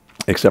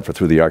 except for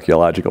through the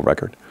archaeological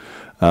record.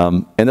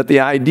 And that the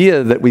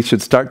idea that we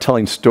should start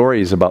telling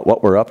stories about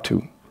what we're up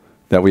to,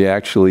 that we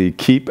actually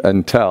keep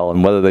and tell,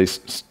 and whether they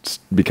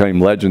become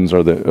legends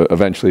or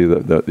eventually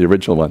the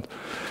original ones.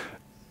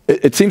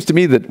 It seems to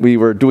me that we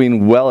were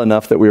doing well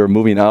enough that we were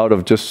moving out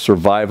of just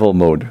survival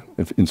mode.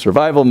 In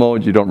survival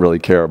mode, you don't really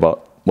care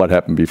about what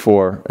happened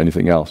before,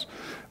 anything else.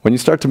 When you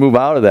start to move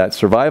out of that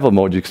survival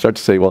mode, you start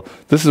to say, well,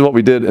 this is what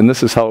we did, and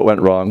this is how it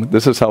went wrong.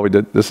 This is how we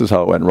did, this is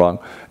how it went wrong.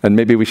 And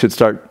maybe we should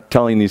start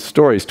telling these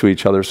stories to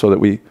each other so that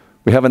we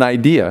have an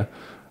idea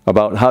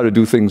about how to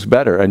do things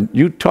better. And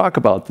you talk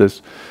about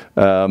this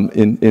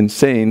in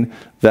saying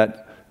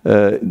that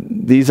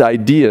these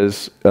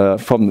ideas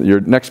from your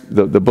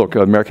the book,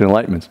 American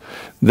Enlightenments,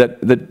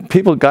 that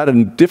people got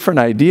a different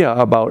idea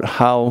about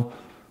how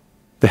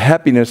the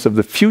happiness of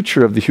the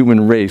future of the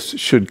human race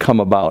should come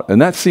about.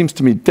 And that seems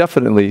to me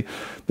definitely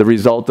the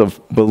result of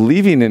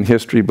believing in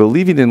history,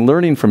 believing in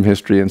learning from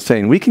history, and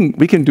saying we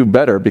can do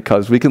better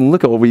because we can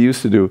look at what we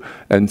used to do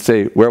and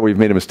say where we've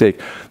made a mistake.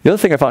 The other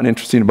thing I found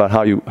interesting about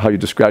how you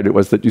described it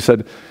was that you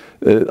said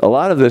a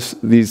lot of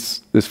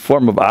this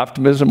form of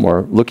optimism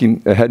or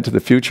looking ahead to the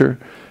future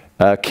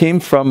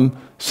came from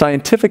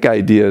scientific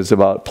ideas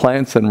about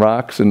plants and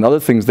rocks and other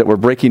things that were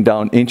breaking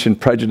down ancient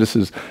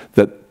prejudices,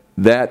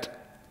 that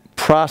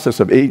process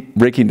of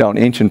breaking down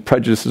ancient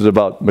prejudices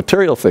about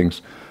material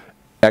things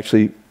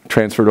actually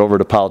transferred over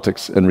to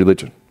politics and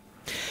religion.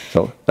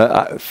 So,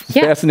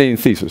 fascinating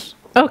thesis.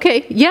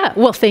 Okay, yeah,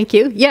 well, thank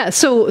you. Yeah,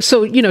 so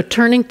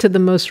turning to the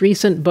most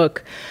recent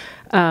book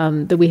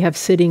that we have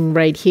sitting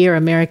right here,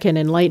 American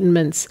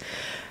Enlightenments,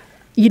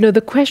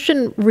 the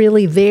question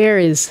really there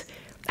is,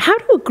 how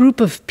do a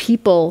group of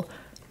people,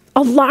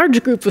 a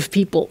large group of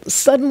people,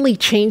 suddenly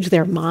change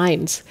their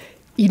minds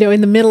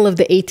in the middle of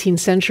the 18th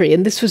century?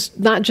 And this was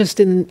not just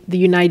in the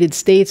United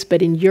States,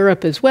 but in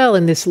Europe as well,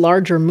 in this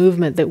larger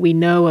movement that we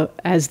know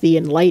as the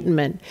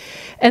Enlightenment.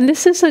 And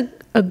this is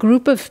a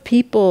group of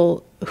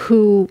people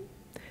who,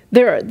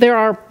 there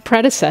are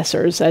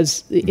predecessors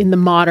as in the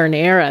modern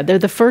era. They're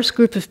the first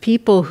group of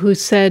people who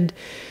said,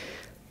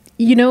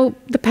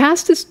 the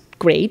past is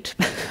great,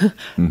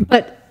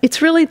 but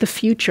it's really the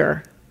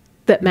future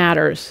that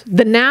matters.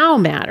 The now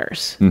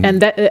matters.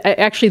 And that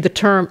actually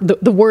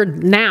the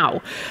word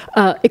now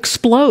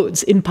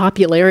explodes in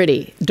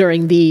popularity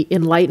during the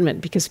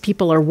Enlightenment because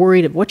people are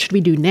worried of what should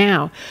we do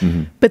now.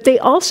 But they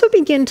also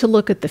begin to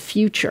look at the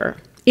future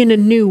in a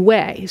new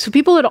way. So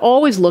people had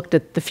always looked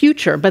at the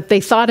future, but they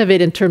thought of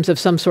it in terms of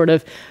some sort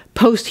of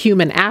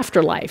post-human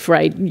afterlife,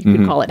 right? You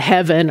could call it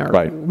heaven or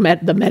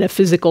the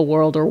metaphysical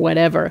world or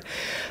whatever.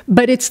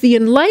 But it's the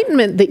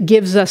Enlightenment that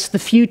gives us the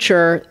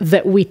future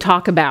that we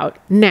talk about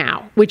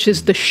now, which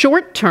is the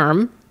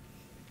short-term,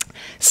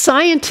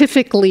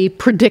 scientifically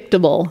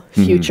predictable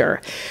future.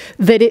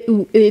 That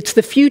it's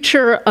the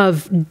future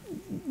of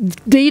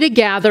data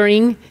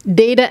gathering,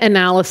 data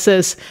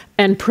analysis,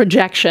 and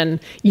projection,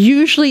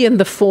 usually in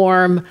the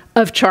form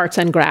of charts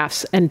and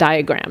graphs and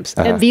diagrams.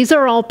 And these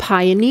are all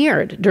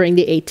pioneered during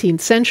the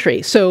 18th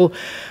century. So,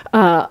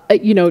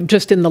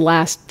 just in the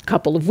last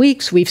couple of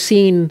weeks, we've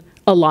seen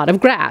a lot of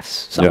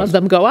graphs. Some of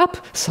them go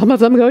up, some of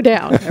them go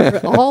down.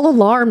 They're all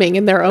alarming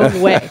in their own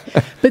way.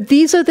 But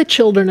these are the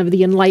children of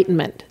the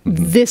Enlightenment.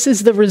 This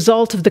is the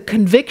result of the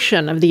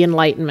conviction of the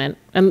Enlightenment.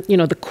 And,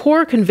 the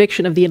core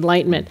conviction of the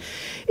Enlightenment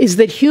is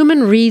that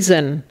human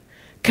reason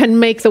can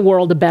make the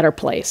world a better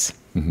place.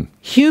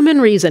 Human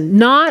reason,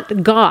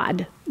 not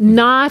God,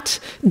 not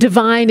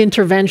divine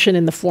intervention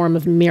in the form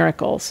of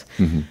miracles.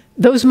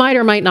 Those might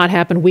or might not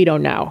happen, we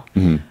don't know.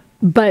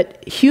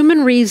 But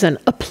human reason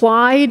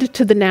applied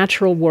to the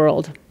natural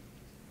world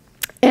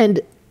and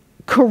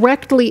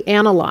correctly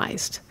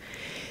analyzed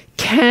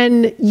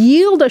can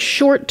yield a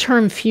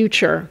short-term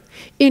future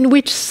in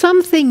which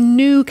something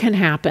new can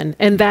happen.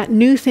 And that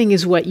new thing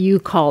is what you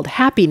called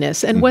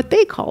happiness and what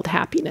they called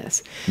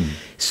happiness.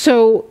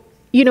 So,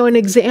 an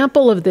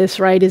example of this,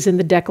 right, is in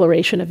the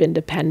Declaration of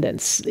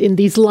Independence. In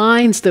these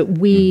lines that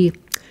we,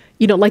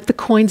 like the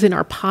coins in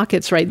our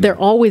pockets, right, they're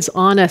always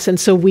on us. And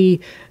so we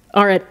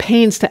are at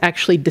pains to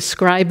actually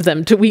describe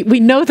them. We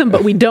know them,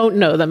 but we don't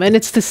know them. And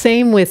it's the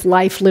same with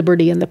life,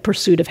 liberty, and the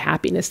pursuit of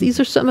happiness. These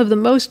are some of the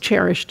most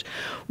cherished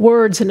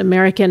words in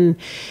American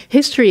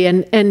history.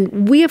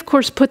 And we, of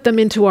course, put them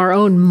into our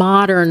own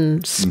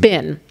modern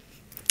spin.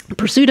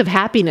 Pursuit of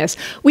happiness.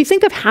 We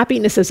think of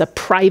happiness as a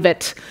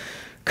private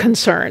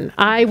concern.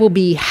 I will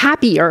be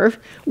happier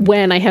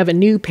when I have a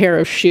new pair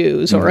of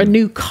shoes or a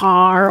new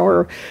car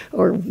or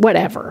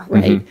whatever,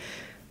 right?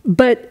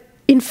 But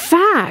in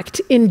fact,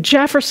 in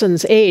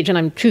Jefferson's age, and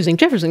I'm choosing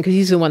Jefferson because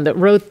he's the one that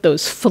wrote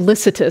those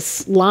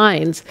felicitous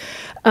lines,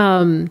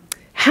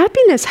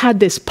 happiness had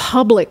this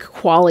public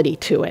quality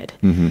to it,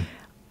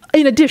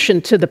 in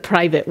addition to the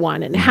private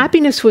one. And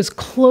happiness was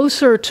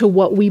closer to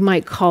what we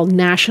might call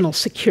national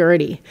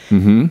security.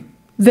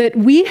 That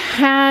we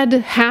had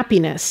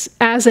happiness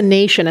as a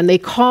nation, and they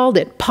called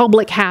it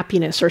public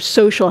happiness or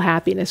social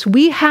happiness.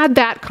 We had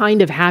that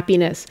kind of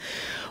happiness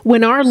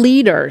when our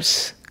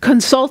leaders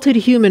consulted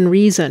human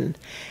reason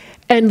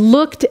and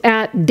looked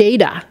at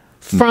data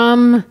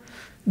from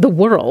the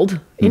world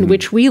in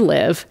which we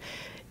live,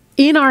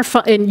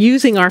 in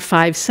using our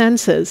five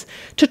senses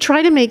to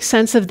try to make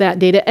sense of that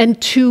data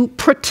and to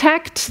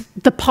protect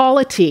the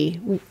polity,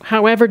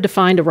 however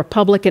defined a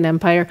republic and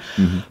empire,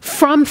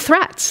 from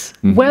threats,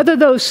 whether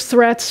those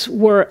threats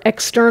were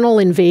external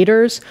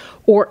invaders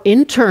or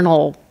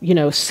internal,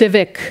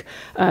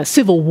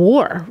 civil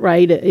war,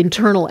 right?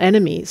 Internal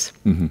enemies.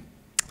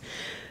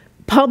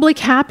 Public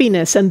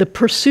happiness and the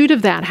pursuit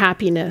of that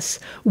happiness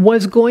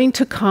was going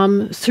to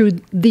come through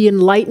the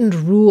enlightened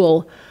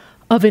rule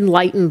of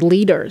enlightened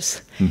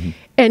leaders.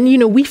 And,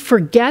 we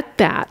forget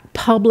that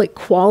public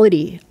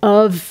quality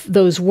of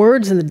those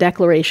words in the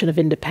Declaration of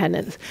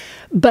Independence.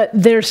 But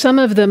they're some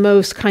of the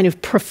most kind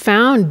of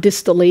profound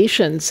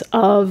distillations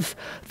of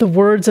the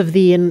words of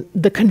the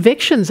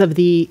convictions of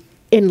the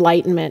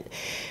Enlightenment,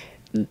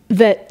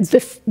 that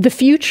the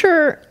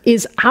future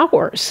is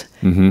ours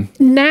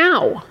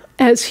now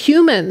as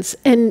humans,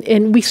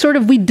 and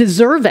we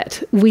deserve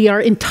it. We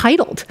are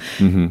entitled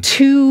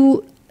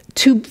to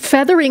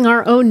feathering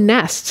our own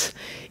nests,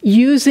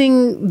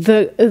 using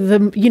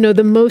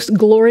the most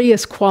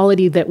glorious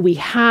quality that we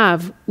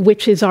have,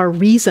 which is our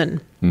reason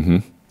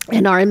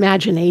and our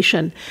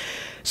imagination.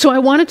 So I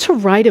wanted to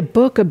write a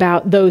book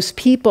about those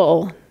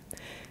people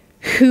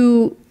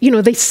who,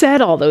 they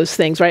said all those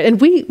things, right? And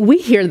we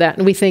hear that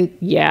and we think,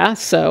 yeah,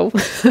 so,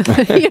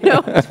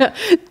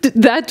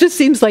 that just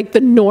seems like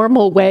the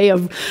normal way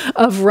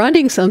of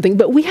running something.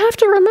 But we have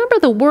to remember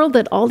the world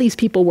that all these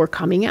people were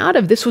coming out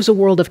of. This was a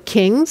world of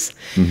kings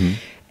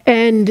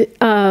and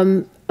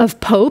of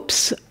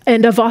popes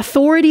and of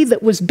authority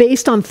that was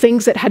based on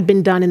things that had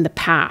been done in the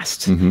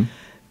past.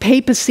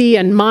 Papacy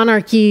and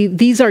monarchy,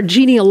 these are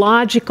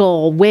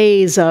genealogical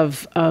ways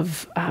of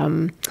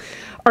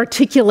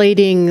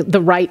articulating the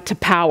right to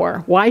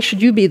power. Why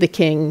should you be the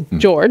king,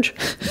 George?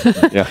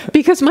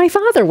 Because my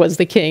father was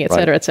the king, et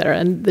cetera, et cetera.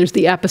 And there's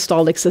the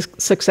apostolic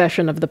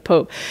succession of the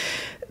Pope.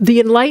 The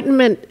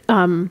Enlightenment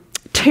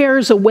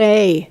tears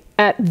away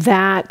at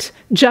that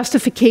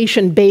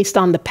justification based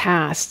on the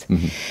past.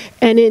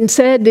 And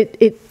instead,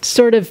 it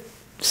sort of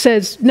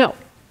says, no,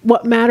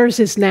 what matters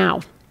is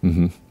now.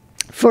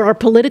 For our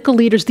political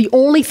leaders, the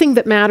only thing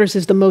that matters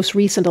is the most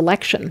recent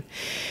election.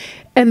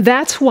 And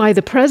that's why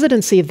the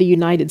presidency of the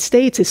United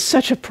States is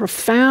such a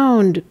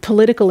profound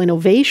political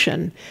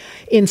innovation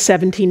in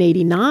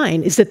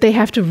 1789, is that they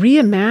have to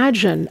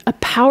reimagine a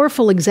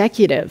powerful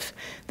executive.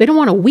 They don't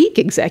want a weak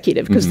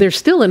executive because they're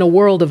still in a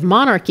world of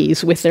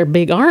monarchies with their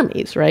big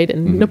armies, right?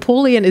 And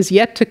Napoleon is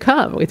yet to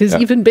come with his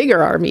even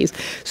bigger armies.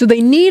 So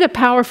they need a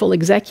powerful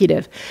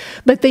executive,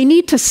 but they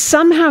need to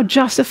somehow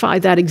justify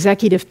that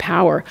executive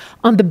power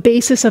on the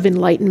basis of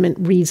Enlightenment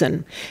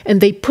reason. And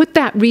they put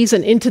that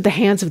reason into the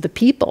hands of the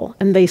people.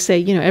 And they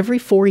say, every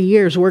 4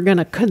 years, we're going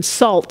to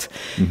consult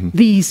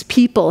these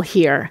people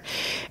here.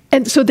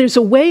 And so there's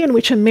a way in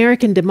which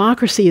American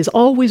democracy is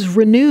always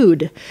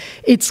renewed.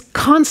 It's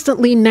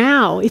constantly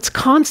now. It's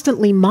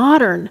constantly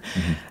modern.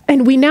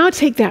 And we now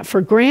take that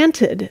for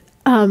granted.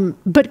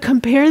 But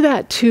compare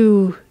that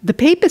to the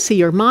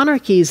papacy or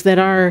monarchies that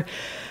are,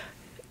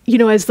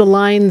 as the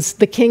lines,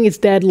 "The king is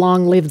dead,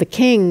 long live the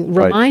king,"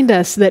 remind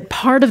us that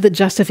part of the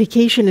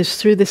justification is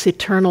through this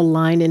eternal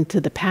line into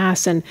the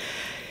past. And,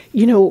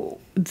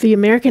 the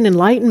American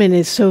Enlightenment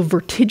is so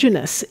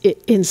vertiginous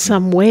in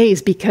some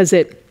ways because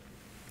it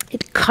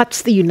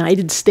cuts the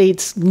United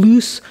States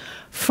loose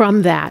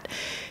from that.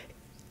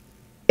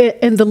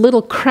 And the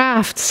little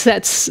craft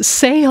sets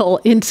sail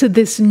into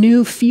this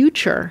new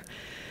future,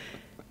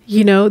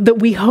 that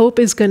we hope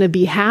is going to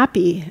be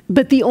happy.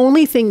 But the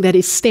only thing that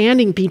is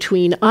standing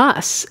between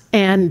us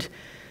and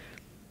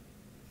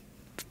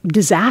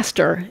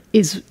disaster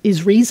is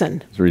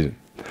reason. It's reason.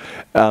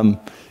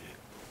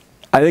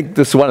 I think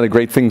this is one of the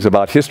great things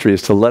about history,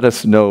 is to let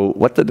us know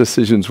what the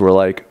decisions were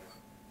like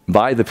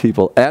by the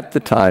people at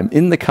the time,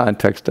 in the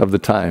context of the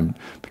time.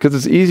 Because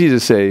it's easy to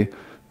say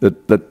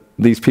that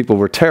these people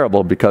were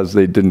terrible because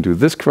they didn't do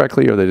this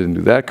correctly or they didn't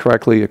do that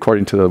correctly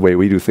according to the way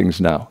we do things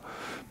now.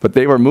 But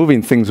they were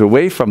moving things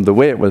away from the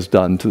way it was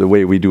done to the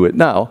way we do it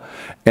now.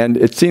 And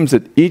it seems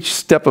that each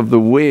step of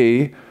the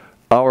way,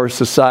 our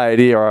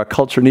society or our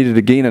culture needed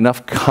to gain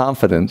enough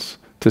confidence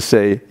to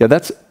say, yeah,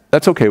 that's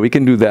okay, we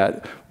can do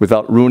that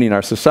without ruining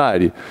our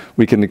society.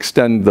 We can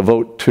extend the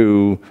vote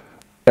to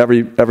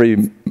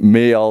every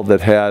male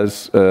that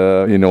has,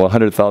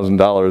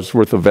 $100,000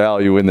 worth of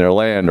value in their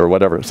land or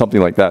whatever,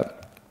 something like that.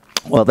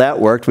 Well,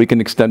 that worked. We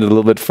can extend it a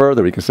little bit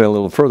further. We can say a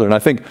little further. And I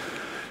think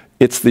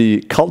it's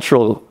the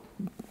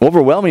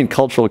overwhelming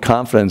cultural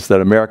confidence that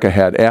America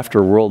had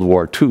after World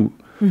War II,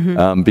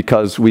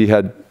 because we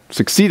had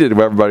succeeded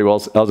where everybody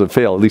else had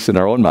failed, at least in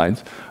our own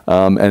minds,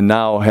 and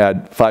now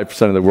had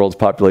 5% of the world's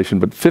population,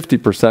 but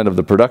 50% of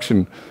the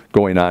production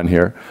going on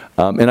here.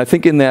 And I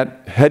think in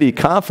that heady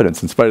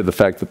confidence, in spite of the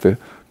fact that the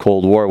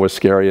Cold War was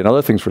scary and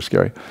other things were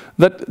scary,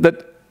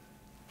 that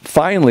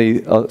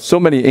finally so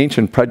many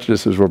ancient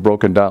prejudices were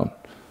broken down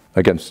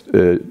against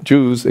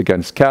Jews,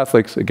 against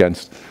Catholics,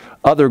 against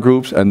other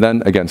groups, and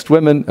then against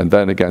women, and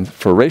then against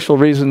for racial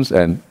reasons,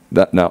 and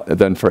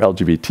then for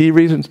LGBT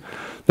reasons,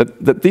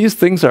 that these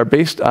things are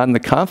based on the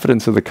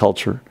confidence of the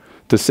culture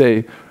to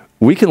say,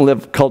 we can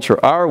live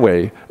culture our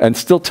way and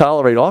still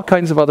tolerate all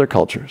kinds of other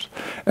cultures.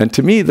 And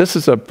to me, this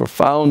is a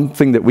profound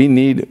thing that we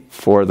need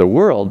for the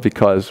world,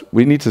 because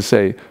we need to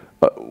say,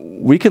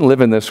 we can live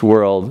in this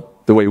world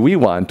the way we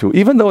want to,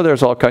 even though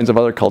there's all kinds of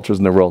other cultures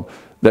in the world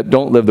that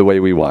don't live the way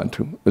we want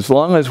to. As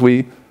long as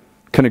we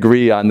can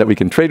agree on that we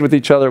can trade with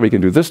each other, we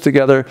can do this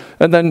together,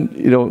 and then,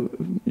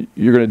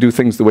 you're going to do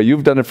things the way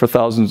you've done it for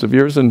thousands of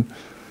years, and,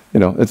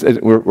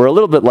 we're a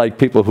little bit like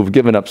people who've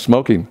given up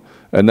smoking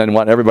and then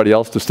want everybody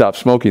else to stop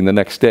smoking the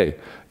next day.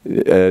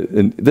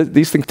 And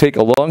these things take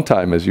a long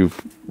time, as you've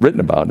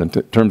written about, in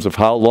terms of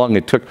how long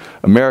it took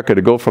America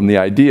to go from the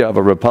idea of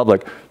a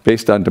republic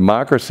based on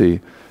democracy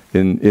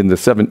in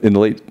the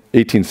late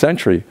 18th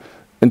century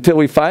until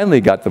we finally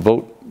got the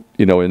vote,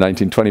 in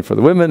 1920 for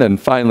the women,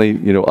 and finally,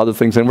 other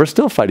things. And we're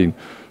still fighting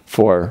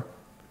for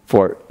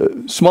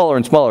smaller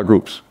and smaller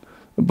groups.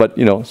 But,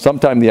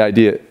 sometime the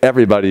idea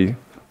everybody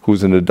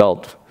who's an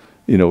adult,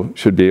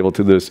 should be able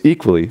to do this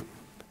equally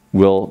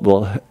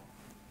will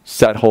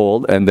set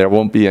hold, and there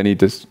won't be any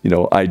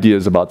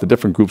ideas about the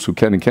different groups who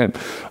can and can't.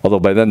 Although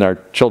by then our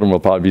children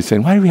will probably be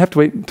saying, why do we have to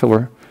wait until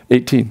we're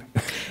 18?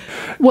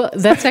 Well,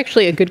 that's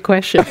actually a good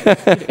question.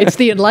 It's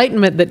the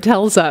Enlightenment that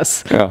tells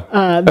us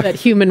that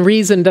human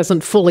reason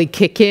doesn't fully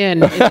kick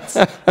in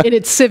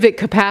its civic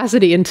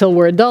capacity until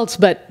we're adults.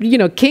 But,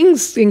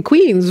 kings and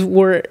queens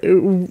were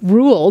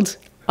ruled,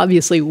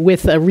 obviously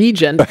with a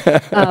regent,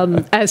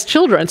 as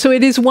children. So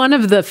it is one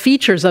of the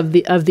features of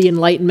the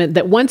Enlightenment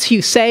that once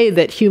you say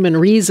that human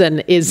reason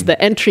is the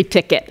entry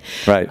ticket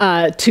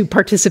to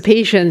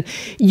participation,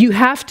 you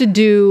have to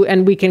do,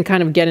 and we can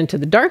kind of get into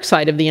the dark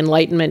side of the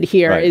Enlightenment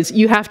here, is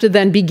you have to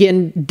then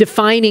begin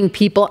defining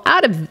people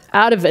out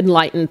of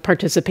enlightened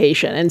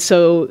participation. And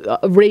so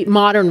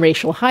modern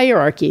racial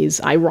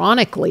hierarchies,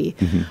 ironically,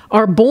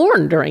 are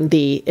born during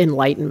the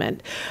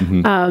Enlightenment,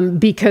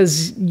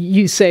 because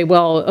you say,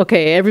 well,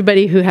 okay,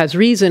 everybody who has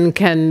reason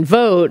can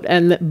vote,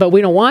 but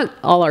we don't want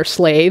all our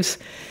slaves,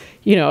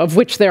 of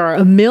which there are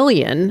 1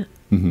 million,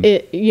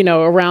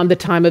 around the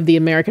time of the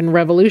American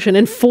Revolution,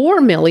 and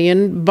 4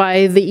 million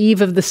by the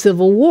eve of the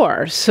Civil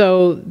War.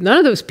 So none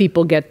of those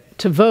people get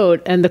to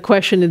vote, and the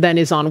question then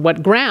is on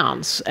what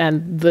grounds?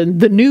 And the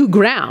new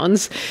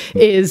grounds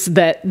is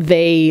that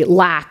they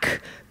lack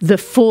the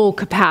full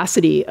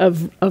capacity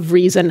of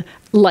reason,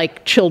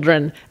 like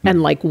children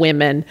and like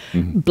women,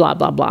 blah,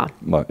 blah, blah.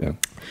 Well, yeah.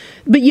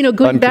 But,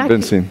 going back...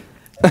 Unconvincing.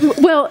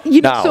 Well,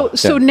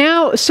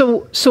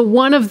 so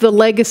one of the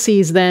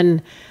legacies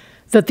then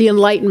that the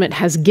Enlightenment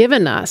has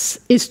given us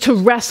is to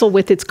wrestle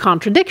with its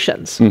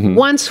contradictions.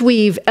 Once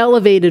we've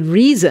elevated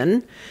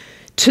reason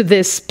to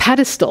this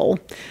pedestal,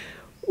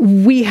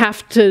 we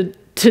have to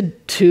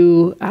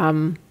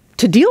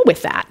deal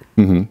with that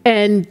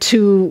and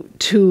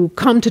to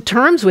come to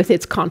terms with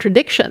its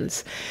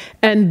contradictions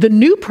and the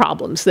new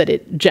problems that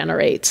it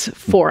generates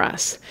for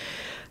us.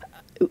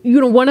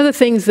 One of the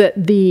things that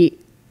the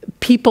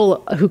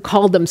people who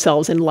called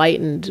themselves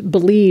enlightened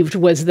believed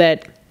was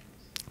that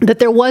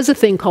there was a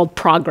thing called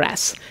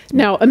progress.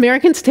 Now,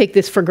 Americans take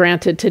this for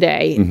granted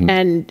today,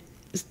 and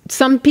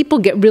some people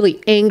get really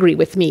angry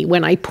with me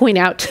when I point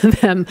out to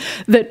them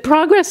that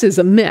progress is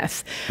a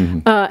myth,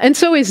 and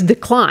so is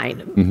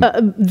decline.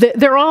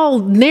 They're all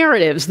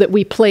narratives that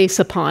we place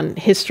upon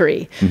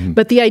history.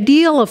 But the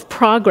ideal of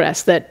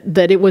progress, that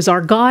it was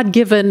our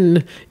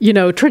God-given,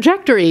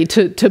 trajectory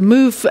to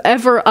move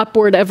ever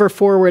upward, ever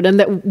forward, and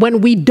that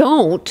when we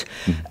don't,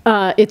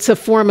 it's a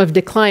form of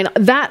decline.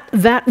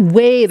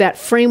 That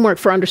framework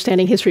for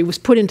understanding history was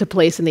put into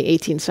place in the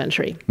 18th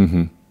century.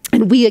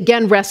 And we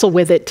again wrestle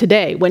with it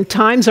today. When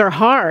times are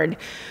hard,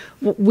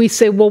 we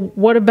say, well,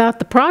 what about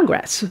the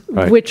progress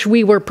which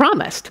we were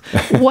promised?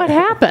 What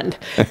happened?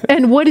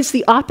 And what is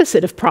the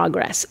opposite of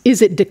progress?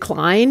 Is it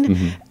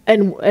decline?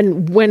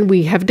 And when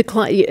we have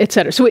decline, et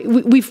cetera. So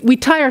we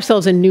tie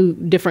ourselves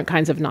in different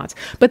kinds of knots.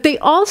 But they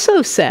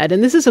also said,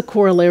 and this is a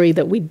corollary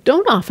that we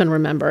don't often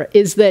remember,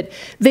 is that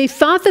they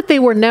thought that they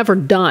were never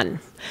done.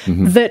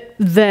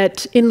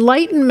 That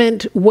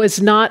enlightenment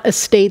was not a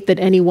state that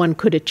anyone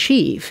could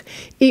achieve.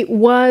 It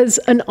was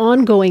an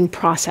ongoing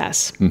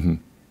process.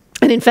 And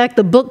in fact,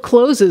 the book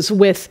closes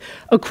with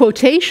a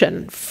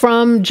quotation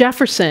from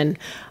Jefferson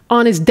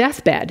on his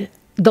deathbed,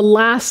 the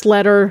last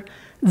letter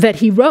that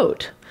he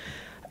wrote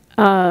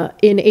in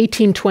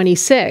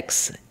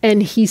 1826.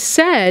 And he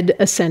said,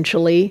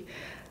 essentially,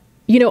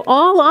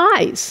 all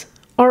eyes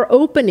are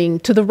opening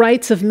to the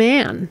rights of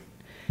man.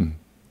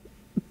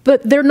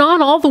 But they're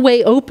not all the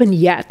way open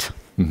yet.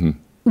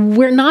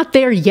 We're not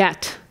there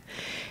yet.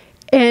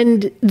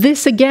 And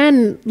this,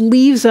 again,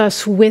 leaves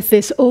us with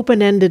this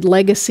open-ended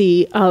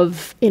legacy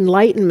of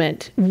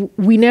enlightenment.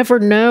 We never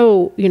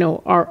know,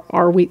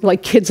 are we,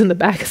 like kids in the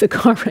back of the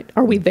car, right?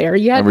 Are we there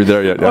yet? Are we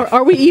there yet? Yeah.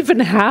 Are we even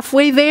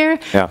halfway there?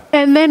 Yeah.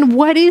 And then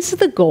what is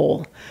the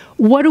goal?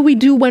 What do we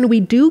do when we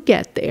do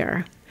get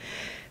there?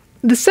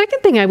 The second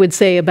thing I would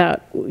say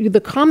about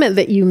the comment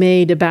that you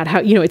made about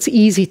how, it's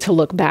easy to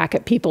look back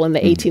at people in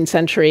the 18th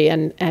century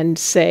and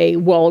say,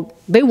 well,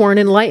 they weren't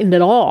enlightened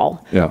at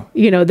all. Yeah.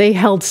 They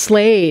held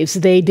slaves.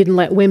 They didn't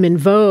let women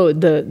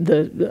vote.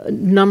 The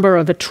number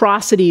of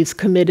atrocities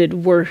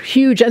committed were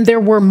huge, and there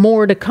were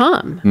more to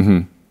come. Mm-hmm.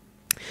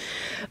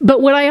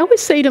 But what I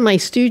always say to my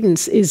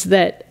students is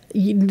that,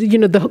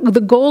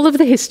 the goal of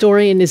the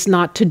historian is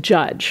not to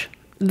judge.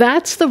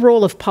 That's the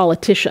role of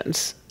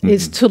politicians,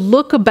 is to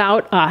look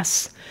about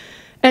us.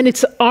 And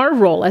it's our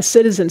role as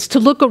citizens to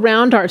look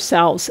around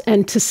ourselves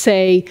and to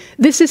say,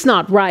 this is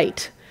not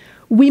right.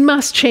 We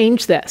must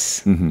change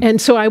this. And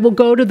so I will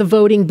go to the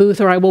voting booth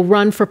or I will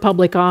run for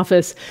public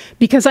office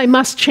because I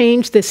must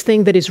change this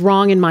thing that is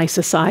wrong in my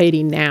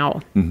society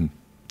now.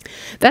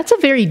 That's a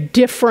very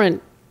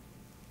different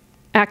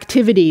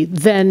activity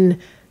than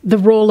the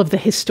role of the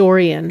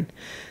historian.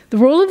 The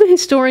role of the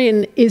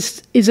historian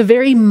is a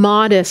very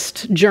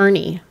modest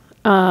journey,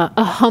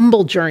 a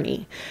humble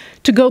journey,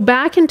 to go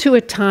back into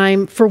a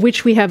time for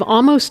which we have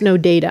almost no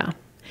data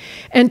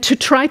and to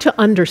try to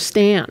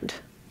understand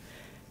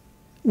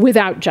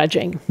without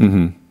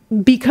judging.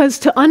 Because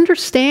to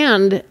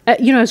understand,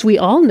 as we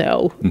all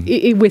know,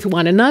 with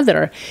one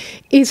another,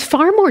 is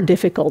far more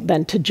difficult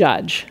than to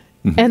judge.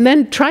 And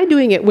then try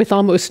doing it with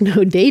almost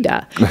no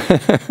data.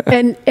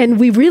 and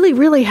we really,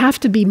 really have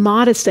to be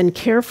modest and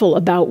careful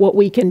about what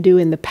we can do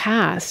in the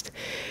past.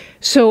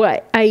 So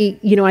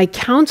I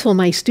counsel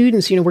my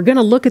students, we're going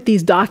to look at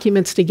these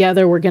documents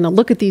together. We're going to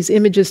look at these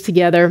images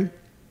together.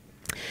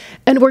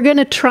 And we're going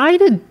to try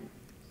to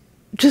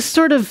just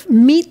sort of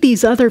meet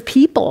these other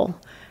people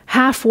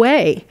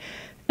halfway,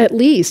 at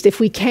least,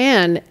 if we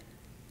can,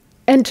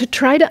 and to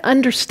try to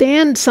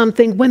understand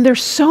something when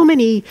there's so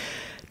many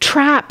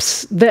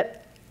traps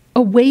that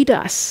await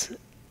us.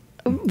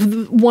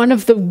 One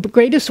of the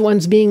greatest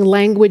ones being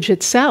language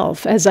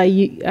itself, as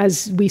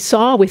we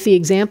saw with the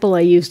example I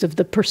used of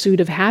the pursuit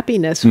of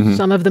happiness,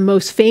 some of the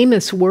most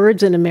famous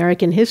words in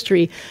American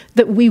history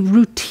that we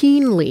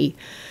routinely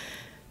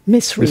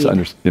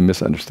misread.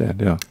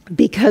 Misunderstand, yeah.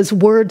 Because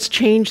words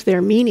change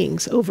their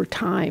meanings over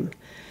time.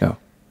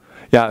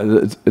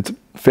 Yeah, it's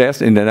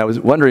fascinating. And I was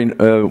wondering,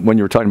 when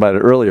you were talking about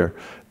it earlier,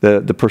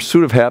 the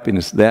pursuit of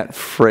happiness, that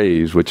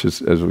phrase, which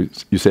is, as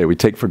you say, we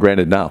take for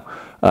granted now,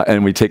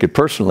 and we take it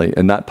personally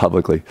and not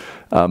publicly.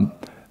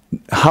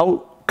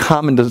 How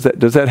common does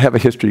that have a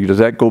history? Does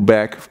that go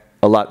back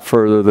a lot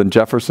further than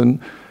Jefferson?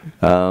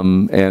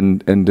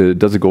 And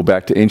does it go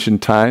back to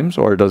ancient times,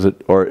 or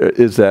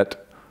is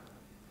that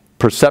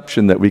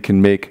perception that we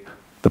can make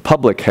the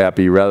public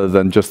happy rather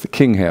than just the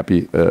king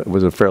happy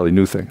was a fairly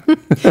new thing?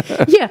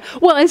 Yeah,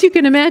 well, as you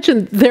can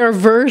imagine, there are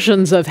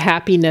versions of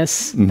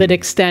happiness that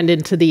extend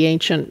into the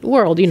ancient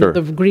world.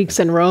 The Greeks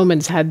and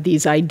Romans had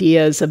these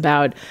ideas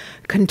about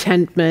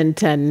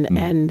contentment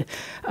and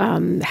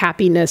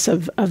happiness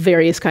of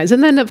various kinds.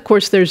 And then, of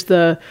course, there's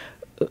the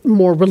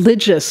more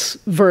religious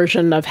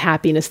version of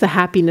happiness, the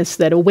happiness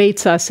that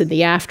awaits us in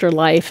the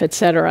afterlife,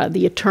 etc.,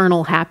 the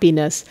eternal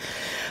happiness.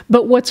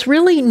 But what's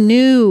really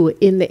new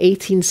in the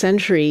 18th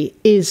century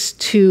is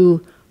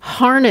to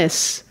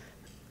harness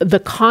the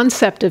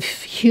concept of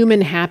human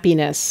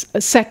happiness,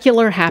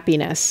 secular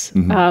happiness,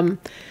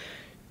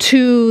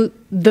 to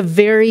the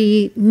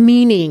very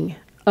meaning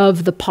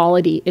of the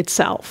polity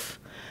itself.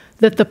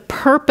 That the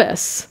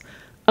purpose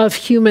of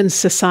human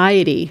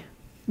society,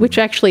 which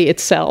actually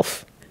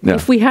itself,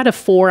 if we had a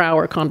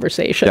 4-hour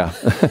conversation. Yeah,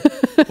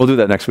 we'll do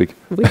that next week.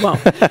 We won't.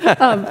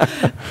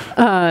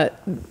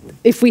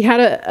 If we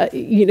had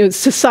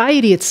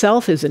society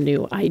itself is a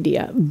new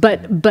idea,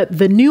 but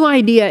the new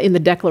idea in the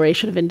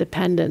Declaration of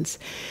Independence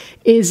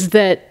is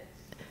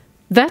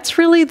that's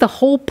really the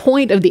whole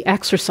point of the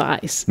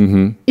exercise,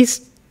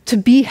 is to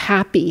be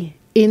happy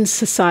in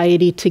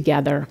society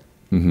together.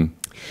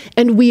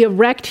 And we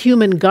erect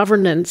human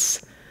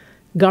governments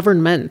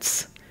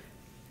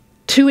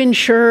to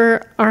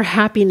ensure our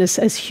happiness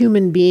as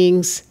human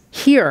beings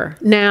here,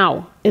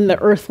 now, in the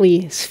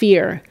earthly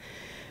sphere.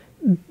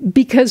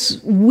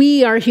 Because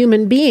we are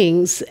human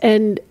beings,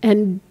 and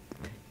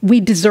we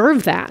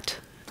deserve that.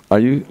 Are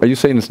you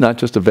saying it's not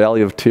just a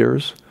valley of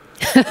tears?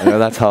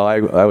 That's how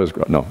I was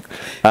growing. No.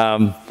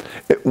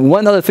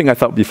 One other thing I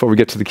thought before we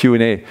get to the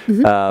Q&A,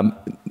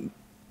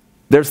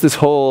 there's this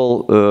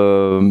whole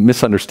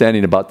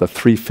misunderstanding about the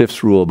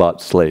 3/5 rule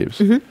about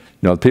slaves.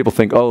 People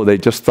think, they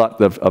just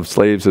thought of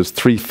slaves as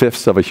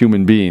 3/5 of a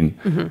human being,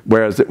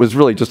 whereas it was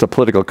really just a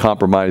political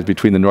compromise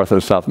between the North and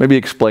the South. Maybe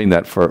explain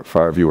that for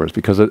our viewers,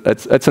 because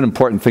it's an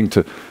important thing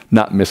to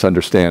not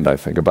misunderstand, I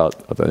think,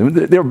 about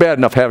that. They were bad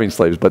enough having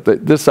slaves, but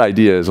this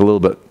idea is a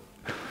little bit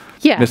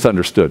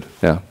misunderstood.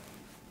 Yeah.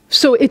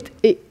 So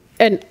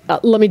and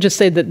let me just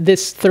say that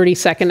this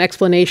 30-second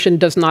explanation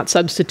does not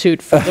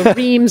substitute for the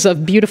reams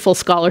of beautiful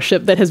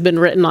scholarship that has been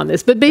written on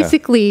this. But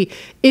basically,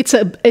 it's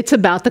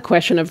about the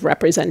question of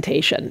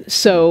representation.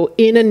 So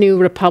in a new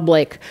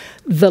republic,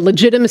 the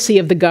legitimacy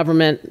of the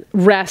government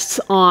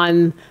rests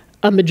on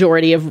a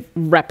majority of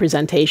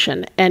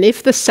representation. And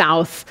if the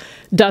South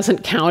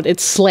doesn't count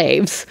its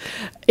slaves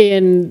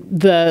in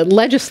the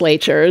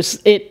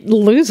legislatures, it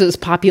loses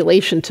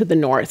population to the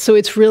North. So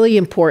it's really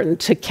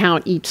important to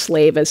count each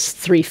slave as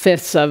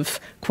 3/5 of,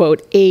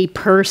 quote, a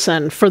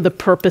person for the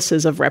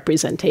purposes of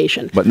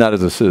representation. But not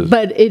as a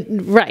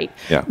citizen. Right.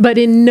 Yeah. But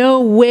in no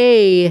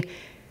way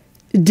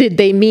did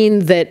they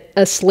mean that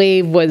a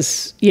slave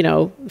was,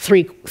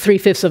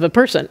 3/5 of a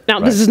person. Now,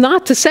 Right. this is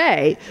not to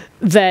say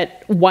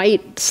that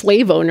white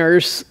slave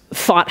owners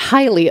thought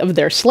highly of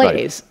their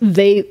slaves. Right.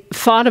 They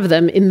thought of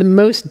them in the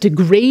most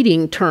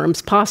degrading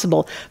terms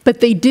possible, but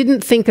they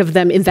didn't think of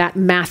them in that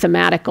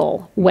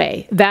mathematical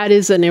way. That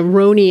is an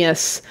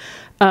erroneous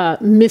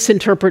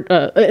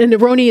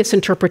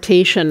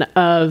interpretation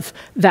of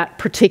that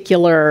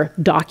particular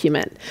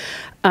document.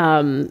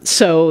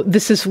 So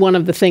this is one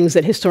of the things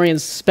that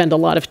historians spend a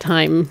lot of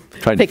time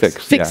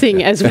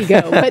fixing as we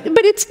go. But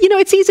it's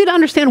it's easy to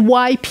understand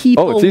why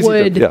people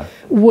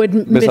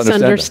would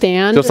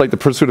misunderstand. Just like the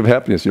pursuit of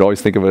happiness, you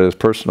always think of it as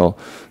personal.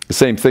 The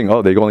same thing.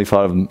 Oh, they only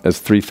thought of them as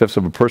 3/5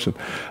 of a person.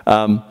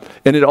 And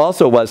it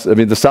also was. I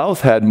mean, the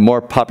South had more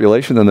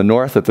population than the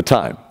North at the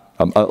time.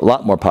 A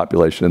lot more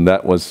population, and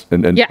that was,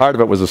 and part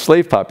of it was a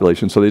slave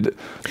population. So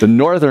the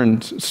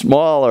northern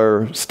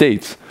smaller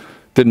states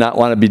did not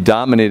want to be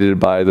dominated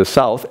by the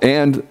South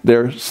and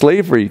their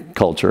slavery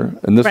culture.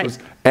 And this was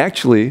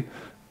actually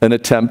an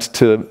attempt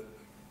to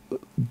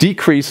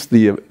decrease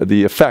the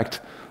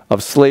effect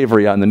of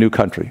slavery on the new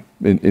country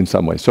in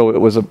some way. So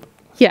it was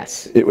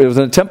it was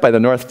an attempt by the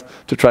North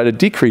to try to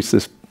decrease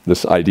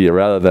this idea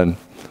rather than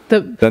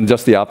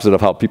just the opposite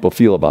of how people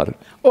feel about it.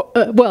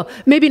 Well,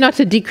 maybe not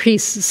to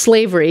decrease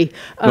slavery.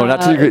 No,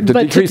 not to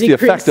decrease the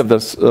effect of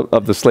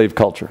the slave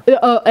culture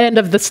and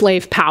of the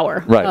slave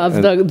power, right.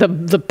 Of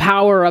the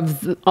power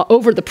of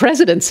over the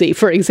presidency,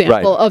 for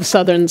example, of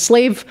Southern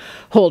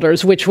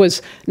slaveholders, which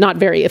was not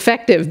very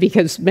effective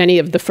because many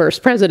of the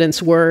first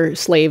presidents were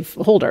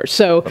slaveholders.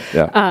 So,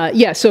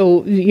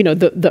 so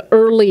the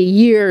early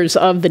years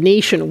of the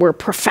nation were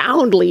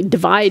profoundly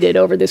divided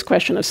over this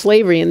question of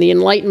slavery, and the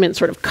Enlightenment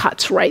sort of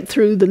cuts right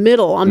through the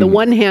middle. On the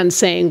one hand,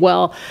 saying,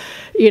 well,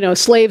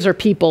 slaves are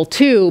people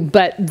too,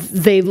 but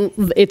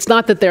it's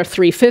not that they're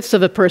 3/5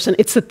 of a person,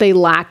 it's that they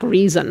lack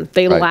reason.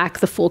 They lack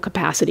the full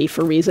capacity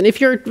for reason.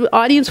 If your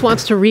audience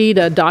wants to read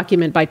a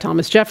document by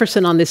Thomas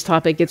Jefferson on this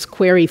topic, it's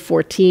Query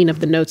 14 of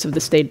the Notes on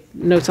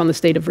the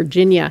State of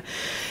Virginia,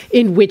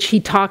 in which he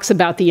talks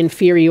about the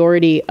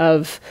inferiority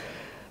of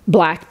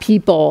black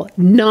people,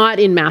 not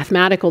in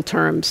mathematical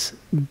terms,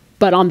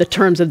 but on the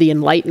terms of the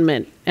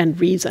Enlightenment and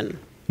reason.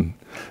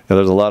 Yeah,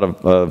 there's a lot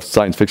of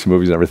science fiction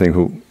movies and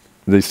everything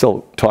they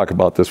still talk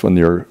about this when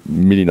you're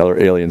meeting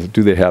other aliens.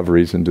 Do they have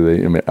reason? Do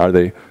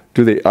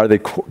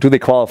they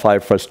qualify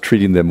for us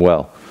treating them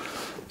well?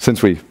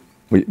 Since we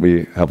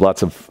have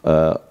lots of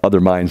other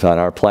minds on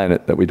our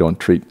planet that we don't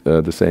treat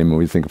the same, and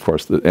we think, of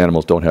course, that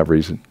animals don't have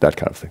reason. That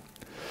kind of thing.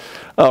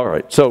 All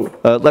right, so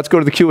let's go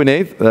to the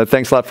Q&A.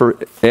 Thanks a lot for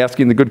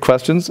asking the good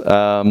questions.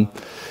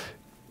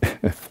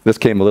 This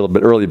came a little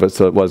bit early, but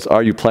so it was,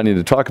 are you planning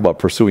to talk about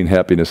pursuing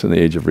happiness in the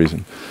age of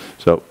reason?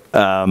 So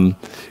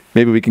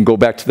maybe we can go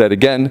back to that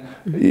again.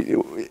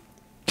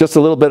 Just a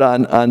little bit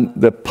on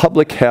the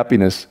public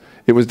happiness.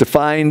 It was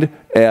defined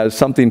as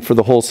something for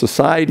the whole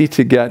society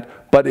to get,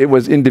 but it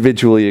was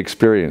individually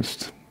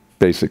experienced,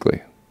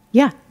 basically.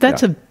 Yeah,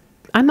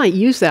 I might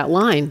use that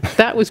line.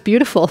 That was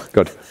beautiful.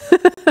 Good.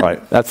 All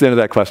right, that's the end of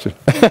that question.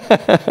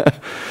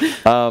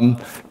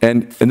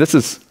 And this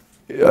is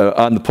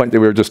on the point that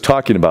we were just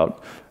talking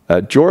about.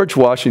 George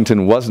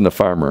Washington wasn't a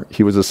farmer.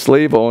 He was a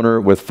slave owner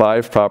with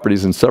 5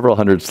 properties and several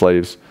hundred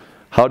slaves.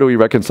 How do we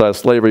reconcile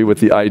slavery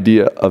with the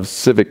idea of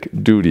civic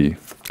duty?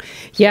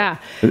 Yeah.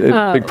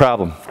 Big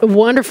problem.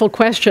 Wonderful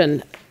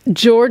question.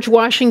 George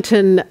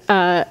Washington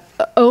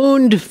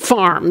owned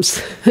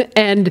farms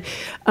and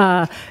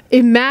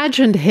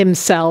imagined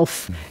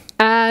himself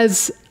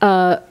as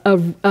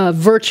a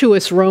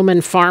virtuous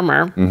Roman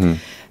farmer. Mm-hmm.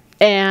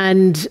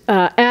 And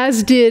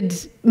as did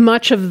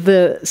much of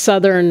the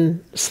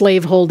Southern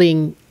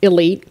slaveholding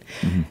elite,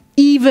 mm-hmm.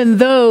 even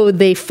though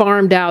they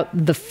farmed out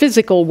the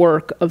physical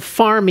work of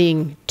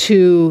farming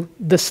to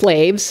the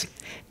slaves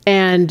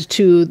and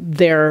to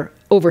their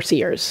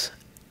overseers.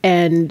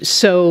 And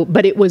so,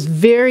 but it was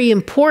very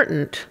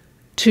important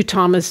to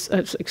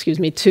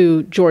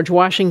to George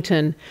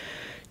Washington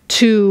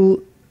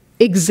to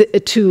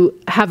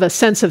have a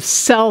sense of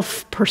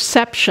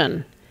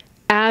self-perception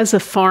as a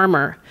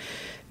farmer,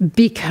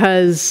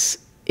 because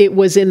it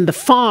was in the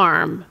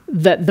farm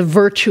that the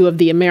virtue of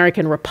the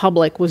American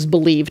Republic was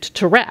believed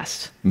to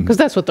rest. Because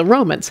that's what the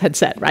Romans had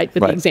said, right?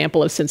 With the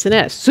example of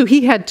Cincinnatus. So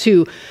he had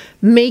to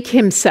make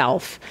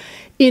himself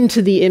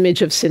into the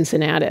image of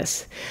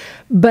Cincinnatus.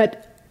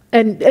 But,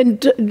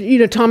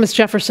 Thomas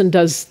Jefferson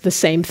does the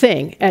same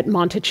thing at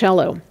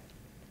Monticello.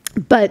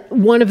 But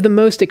one of the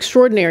most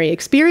extraordinary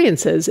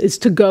experiences is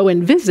to go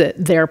and visit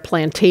their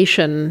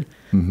plantation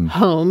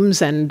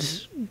homes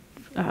and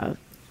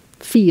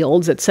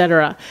fields,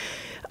 etc.,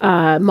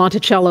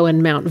 Monticello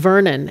and Mount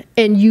Vernon,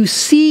 and you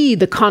see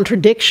the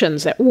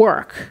contradictions at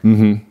work,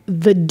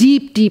 the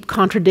deep, deep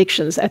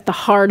contradictions at the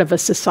heart of a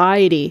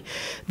society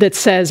that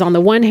says, on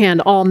the one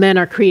hand, all men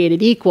are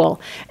created equal,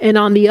 and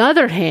on the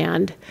other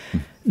hand,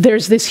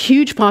 there's this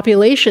huge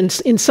population.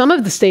 In some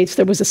of the states,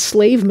 there was a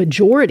slave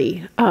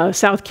majority,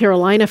 South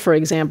Carolina, for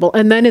example,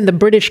 and then in the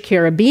British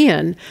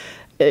Caribbean,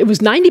 it was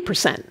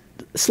 90%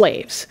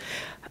 slaves.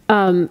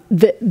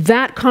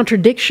 That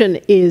contradiction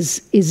is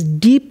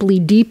deeply,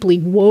 deeply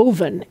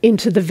woven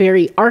into the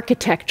very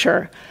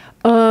architecture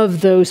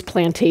of those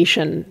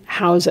plantation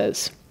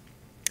houses.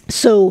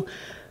 So,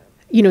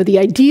 the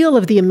ideal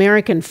of the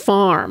American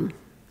farm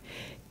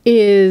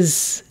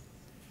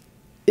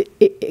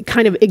it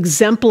kind of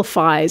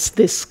exemplifies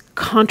this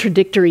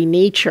contradictory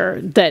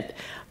nature that,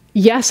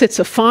 yes, it's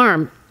a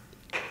farm,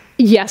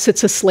 yes,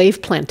 it's a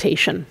slave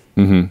plantation.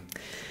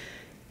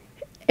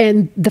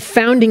 And the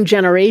founding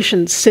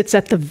generation sits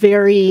at the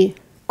very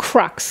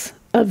crux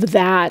of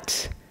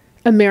that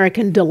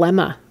American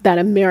dilemma, that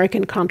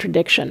American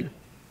contradiction.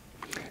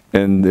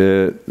 And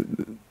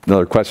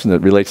another question that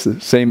relates to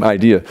the same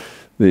idea.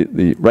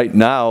 Right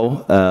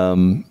now,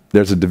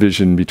 there's a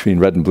division between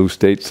red and blue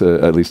states,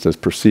 at least as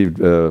perceived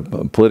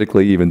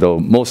politically, even though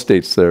most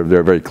states, they're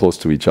very close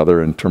to each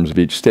other in terms of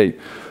each state.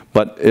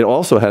 But it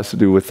also has to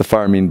do with the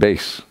farming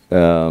base,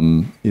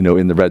 in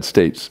the red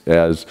states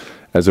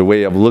as a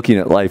way of looking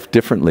at life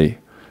differently.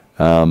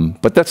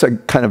 But that's a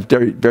kind of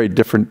very, very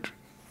different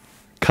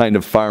kind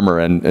of farmer,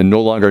 and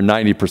no longer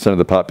 90% of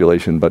the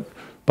population, but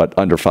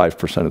under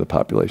 5% of the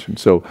population.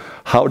 So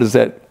how does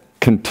that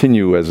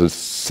continue as a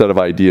set of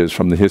ideas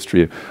from the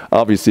history?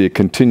 Obviously, a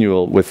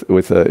continual,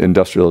 with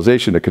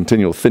industrialization, a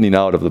continual thinning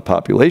out of the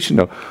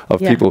population of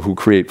people who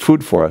create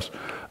food for us.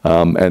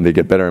 And they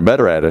get better and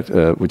better at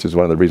it, which is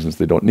one of the reasons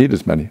they don't need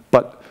as many.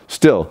 But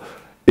still,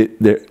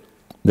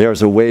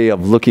 there's a way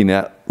of looking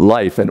at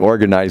life and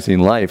organizing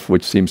life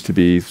which seems to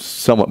be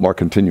somewhat more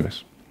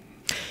continuous.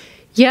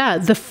 Yeah,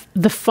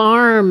 the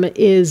farm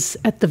is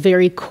at the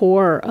very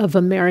core of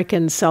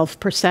American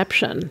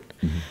self-perception.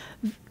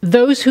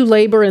 Those who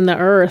labor in the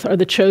earth are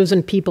the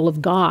chosen people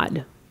of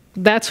God.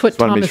 That's what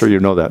I want to make sure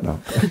you know that now.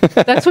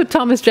 That's what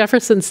Thomas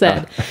Jefferson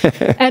said.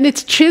 And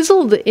it's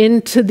chiseled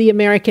into the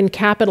American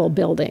Capitol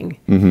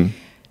building.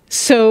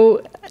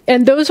 So,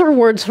 and those are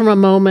words from a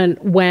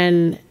moment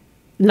when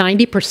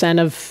 90%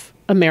 of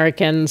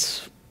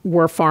Americans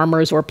were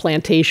farmers or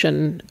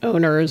plantation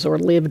owners or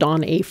lived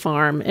on a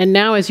farm. And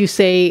now, as you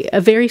say, a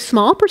very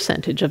small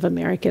percentage of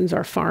Americans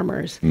are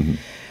farmers.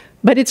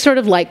 But it's sort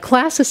of like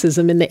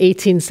classicism in the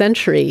 18th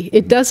century.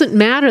 It doesn't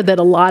matter that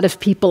a lot of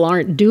people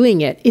aren't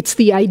doing it. It's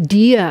the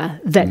idea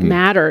that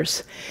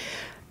matters.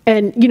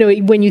 And,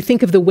 when you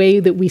think of the way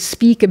that we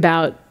speak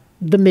about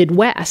the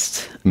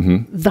Midwest,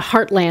 the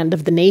heartland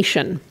of the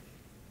nation,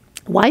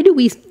 why do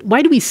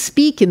we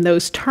speak in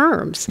those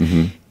terms?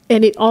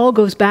 And it all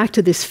goes back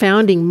to this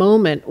founding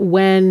moment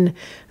when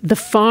the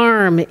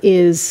farm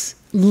is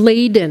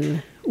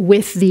laden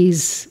with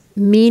these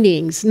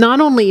meanings,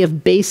 not only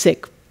of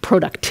basic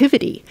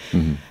productivity,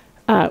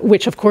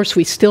 which of course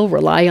we still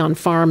rely on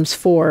farms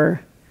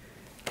for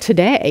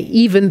today,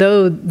 even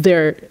though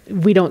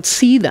we don't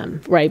see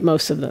them, right?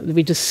 Most of them,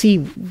 we just see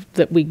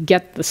that we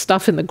get the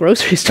stuff in the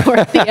grocery store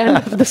at the end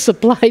of the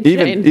supply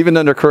chain. Even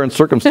under current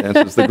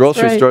circumstances, the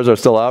grocery stores are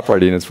still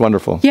operating. It's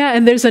wonderful. Yeah,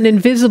 and there's an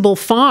invisible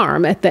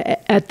farm at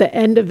the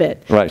end of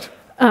it. Right.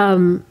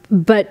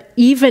 But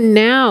even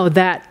now,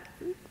 that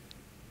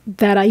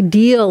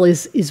ideal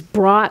is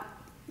brought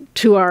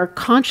to our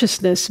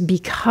consciousness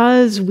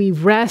because we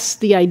rest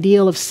the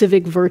ideal of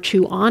civic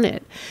virtue on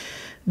it,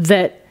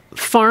 that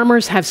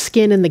farmers have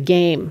skin in the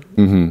game.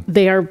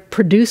 They are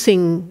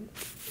producing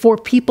for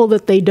people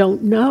that they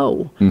don't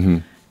know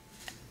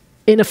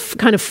in a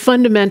kind of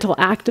fundamental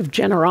act of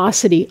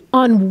generosity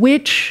on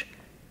which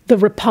the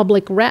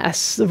Republic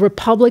rests. The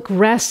Republic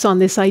rests on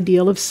this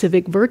ideal of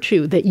civic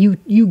virtue, that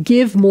you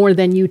give more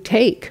than you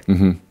take.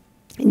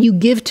 And you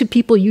give to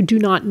people you do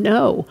not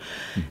know.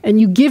 And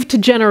you give to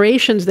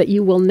generations that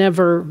you will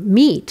never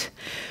meet.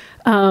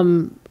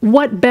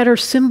 What better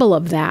symbol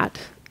of that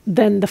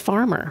than the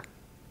farmer?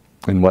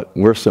 And what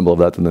worse symbol of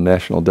that than the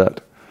national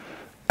debt?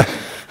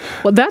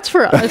 Well, that's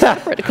for a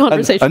separate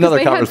conversation.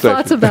 Another conversation.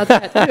 Had thoughts about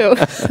that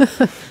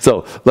too.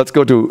 So let's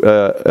go to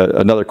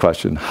another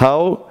question.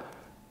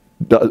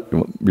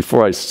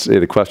 Before I say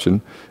the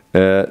question,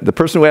 the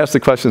person who asked the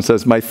question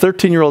says, my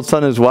 13-year-old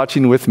son is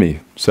watching with me.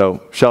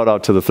 So shout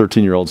out to the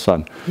 13-year-old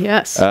son.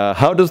 Yes.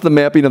 How does the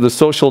mapping of the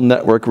social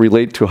network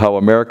relate to how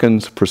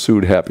Americans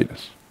pursued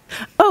happiness?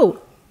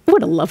 Oh,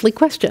 what a lovely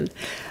question.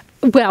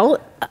 Well,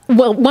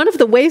 one of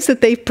the ways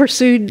that they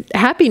pursued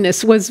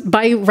happiness was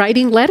by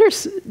writing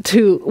letters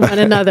to one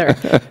another.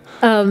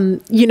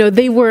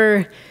 They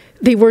were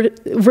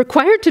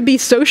required to be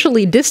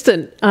socially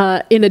distant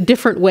in a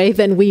different way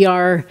than we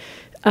are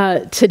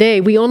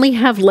today. We only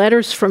have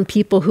letters from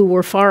people who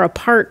were far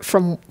apart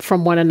from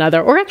one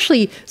another, or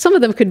actually some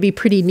of them could be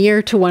pretty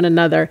near to one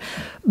another.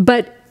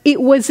 But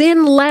it was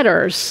in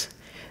letters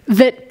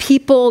that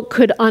people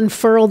could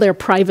unfurl their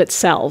private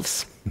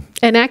selves.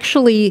 And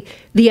actually,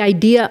 the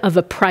idea of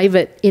a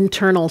private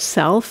internal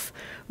self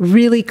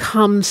really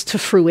comes to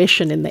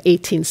fruition in the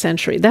 18th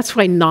century. That's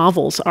why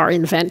novels are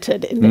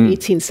invented in the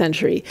 18th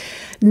century.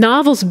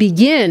 Novels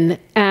begin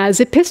as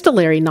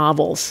epistolary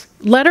novels,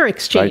 letter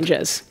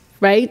exchanges,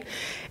 right?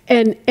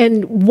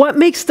 And what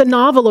makes the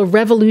novel a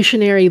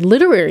revolutionary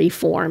literary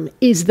form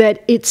is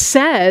that it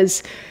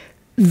says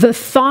the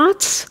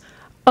thoughts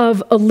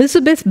of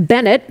Elizabeth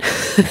Bennet,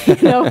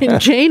 in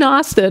Jane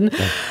Austen,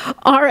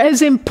 are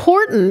as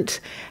important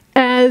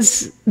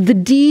as the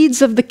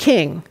deeds of the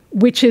king,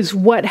 which is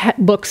what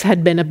books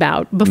had been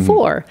about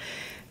before.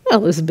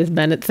 Elizabeth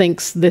Bennet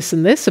thinks this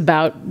and this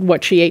about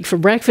what she ate for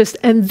breakfast,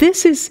 and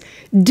this is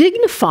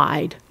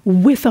dignified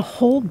with a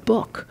whole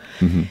book,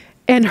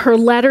 and her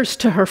letters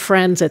to her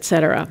friends,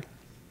 etc.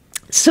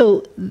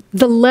 So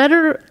the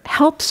letter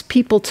helps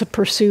people to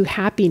pursue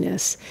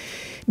happiness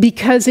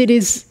because it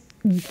is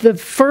the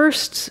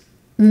first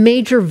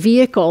major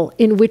vehicle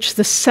in which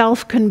the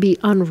self can be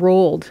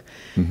unrolled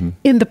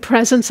in the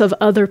presence of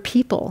other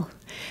people.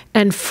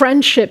 And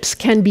friendships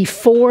can be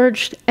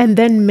forged and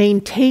then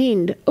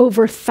maintained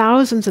over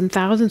thousands and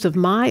thousands of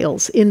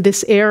miles in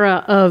this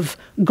era of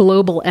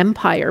global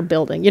empire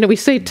building. We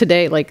say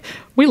today, like,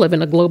 we live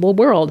in a global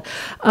world.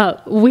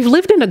 We've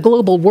lived in a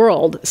global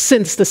world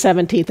since the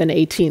 17th and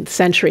 18th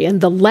century, and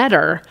the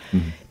letter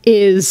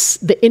is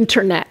the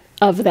internet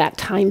of that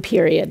time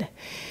period.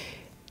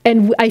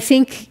 And I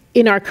think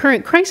in our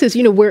current crisis,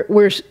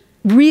 we're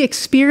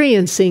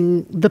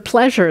re-experiencing the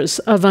pleasures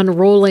of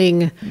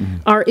unrolling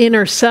our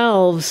inner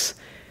selves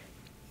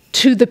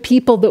to the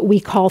people that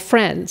we call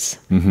friends.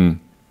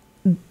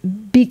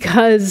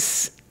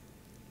 Because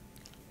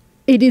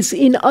it is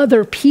in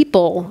other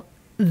people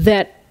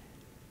that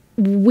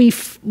we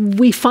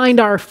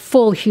find our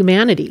full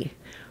humanity.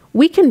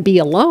 We can be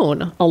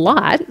alone a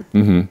lot,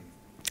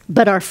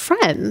 but our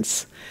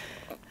friends,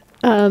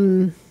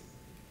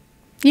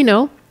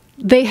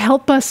 they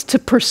help us to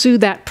pursue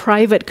that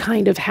private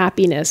kind of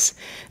happiness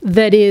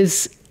that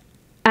is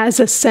as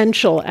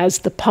essential as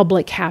the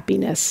public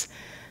happiness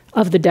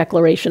of the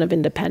Declaration of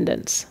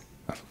Independence.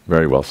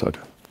 Very well said.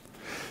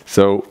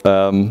 So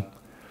I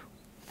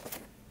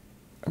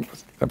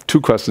have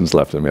two questions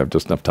left, and we have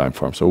just enough time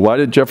for them. So why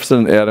did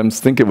Jefferson and Adams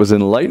think it was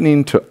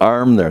enlightening to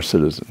arm their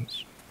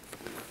citizens?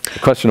 A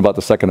question about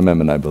the Second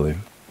Amendment, I believe.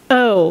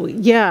 Oh,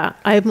 yeah.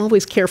 I'm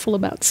always careful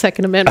about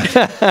Second Amendment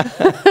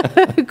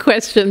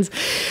questions.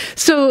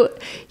 So,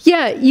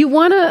 yeah, you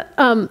want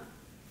to,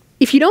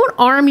 if you don't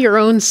arm your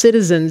own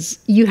citizens,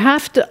 you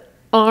have to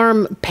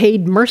arm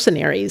paid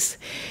mercenaries.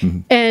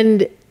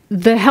 And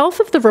the health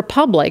of the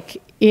Republic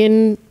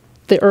in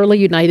the early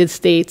United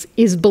States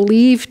is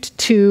believed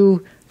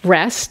to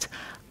rest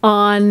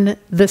on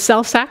the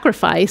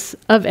self-sacrifice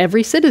of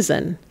every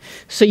citizen.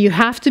 So you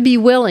have to be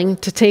willing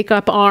to take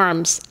up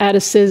arms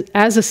as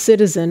a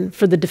citizen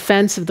for the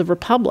defense of the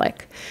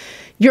Republic.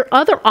 Your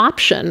other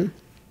option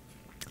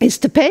is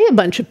to pay a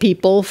bunch of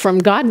people from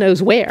God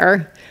knows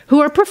where who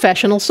are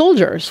professional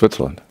soldiers.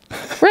 Switzerland.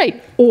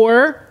 Right.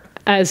 Or,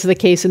 as the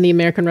case in the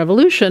American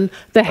Revolution,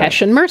 the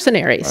Hessian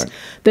mercenaries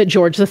that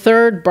George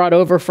III brought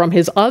over from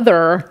his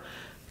other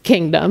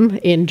kingdom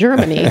in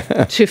Germany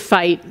to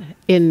fight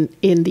in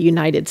the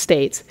United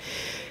States.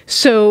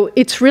 So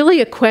it's really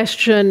a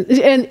question,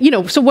 and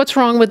so what's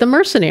wrong with the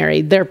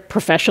mercenary? They're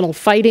professional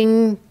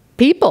fighting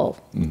people,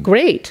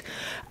 great.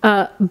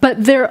 But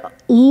their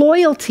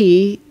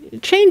loyalty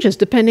changes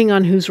depending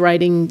on who's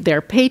writing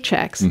their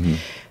paychecks.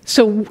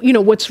 So,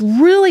 what's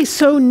really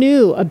so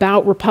new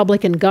about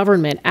Republican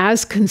government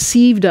as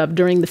conceived of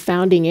during the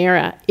founding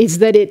era is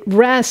that it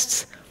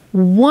rests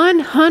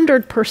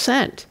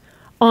 100%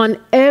 on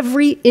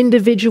every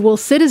individual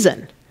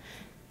citizen.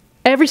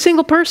 Every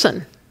single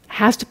person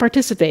has to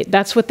participate.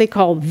 That's what they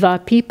call the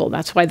people.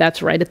 That's why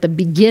that's right at the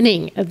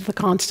beginning of the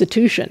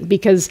Constitution,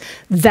 because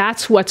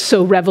that's what's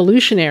so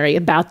revolutionary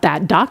about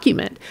that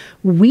document.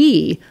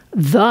 We,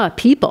 the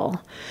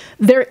people.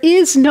 There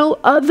is no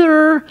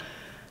other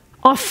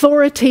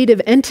authoritative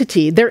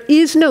entity. There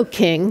is no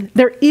king.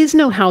 There is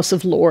no House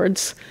of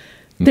Lords.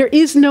 There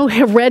is no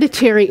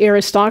hereditary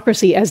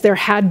aristocracy as there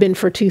had been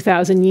for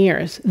 2,000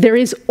 years. There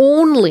is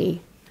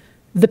only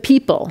the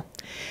people.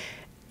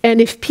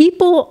 And if the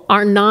people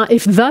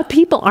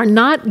are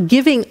not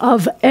giving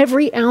of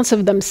every ounce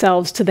of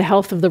themselves to the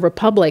health of the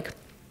Republic,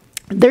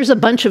 there's a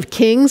bunch of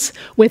kings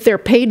with their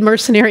paid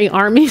mercenary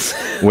armies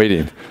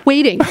waiting.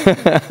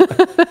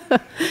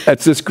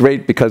 That's just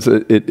great because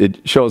it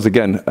shows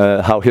again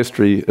how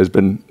history has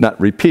been not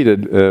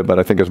repeated, but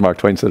I think as Mark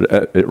Twain said,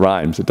 it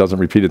rhymes. It doesn't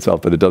repeat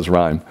itself, but it does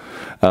rhyme.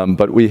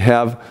 But we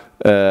have,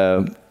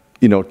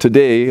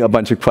 today a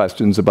bunch of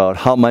questions about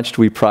how much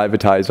do we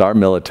privatize our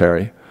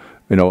military.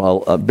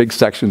 Big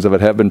sections of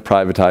it have been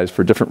privatized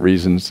for different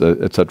reasons,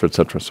 et cetera, et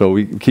cetera. So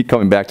we keep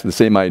coming back to the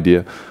same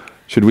idea.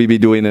 Should we be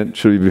doing it?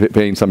 Should we be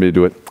paying somebody to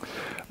do it?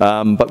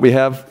 But we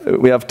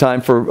have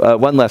time for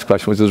one last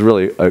question, which is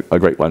really a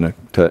great one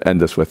to end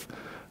this with.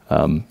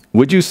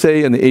 Would you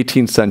say in the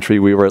 18th century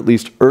we were at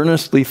least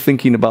earnestly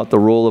thinking about the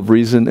role of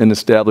reason in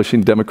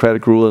establishing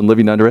democratic rule and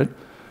living under it,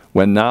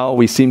 when now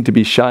we seem to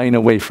be shying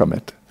away from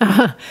it?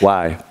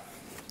 Why?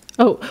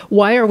 Oh,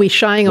 why are we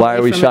shying away from it? Why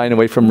are we shying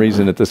away from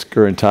reason at this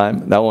current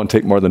time? That won't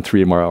take more than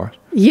 3 more hours.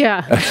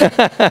 Yeah.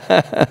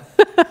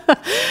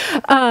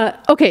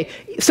 Okay,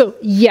 so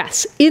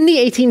yes, in the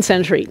 18th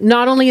century,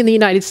 not only in the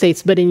United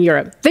States, but in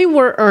Europe, they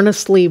were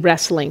earnestly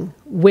wrestling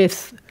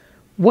with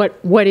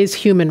what is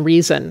human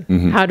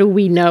reason? How do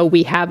we know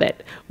we have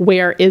it?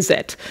 Where is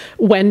it?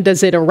 When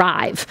does it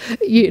arrive?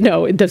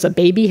 Does a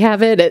baby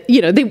have it?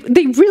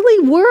 They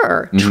really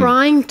were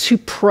trying to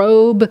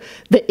probe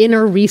the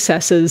inner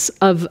recesses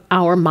of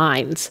our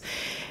minds,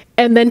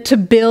 and then to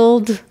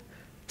build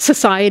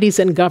societies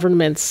and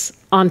governments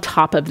on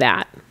top of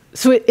that.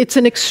 So it's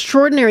an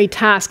extraordinary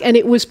task, and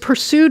it was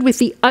pursued with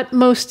the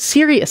utmost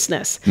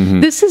seriousness.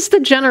 This is the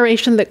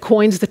generation that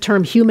coins the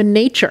term human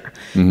nature,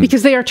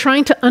 because they are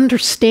trying to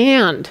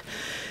understand,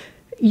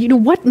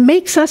 what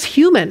makes us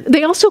human.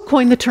 They also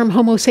coined the term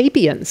Homo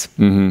sapiens.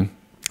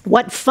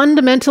 What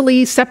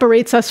fundamentally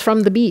separates us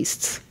from the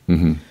beasts?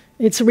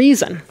 It's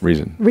reason.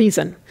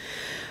 Reason.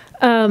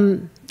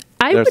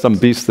 There are some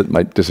beasts that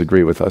might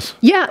disagree with us.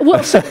 Yeah,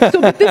 well,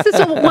 but this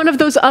is one of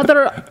those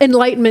other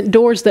Enlightenment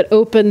doors that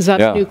opens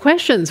up new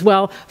questions.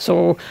 Well,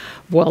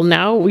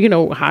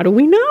 now, how do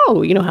we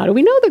know? How do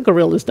we know that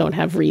gorillas don't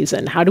have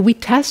reason? How do we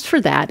test for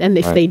that? And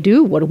if they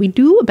do, what do we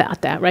do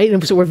about that, right?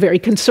 And so we're very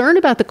concerned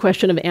about the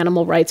question of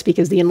animal rights,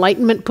 because the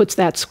Enlightenment puts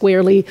that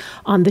squarely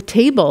on the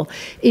table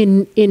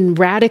in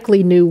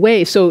radically new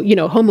ways. So,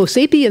 Homo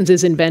sapiens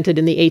is invented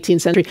in the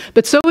 18th century,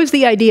 but so is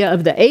the idea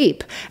of the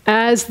ape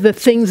as the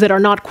things that are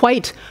not quite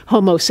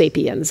Homo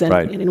sapiens.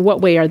 And in what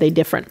way are they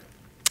different?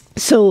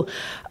 So,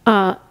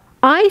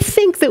 I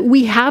think that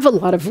we have a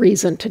lot of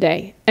reason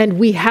today, and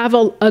we have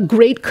a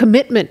great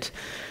commitment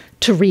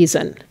to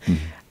reason,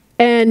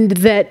 and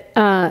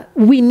that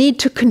we need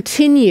to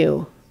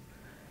continue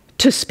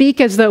to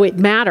speak as though it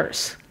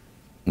matters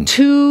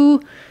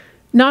to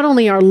not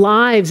only our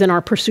lives and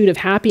our pursuit of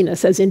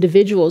happiness as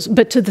individuals,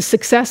 but to the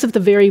success of the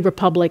very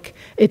republic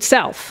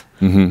itself.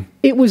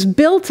 It was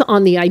built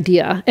on the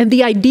idea and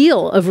the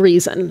ideal of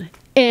reason.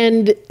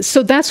 And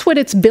so that's what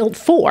it's built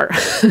for,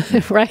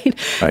 right?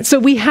 So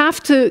we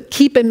have to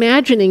keep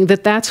imagining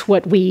that that's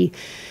what we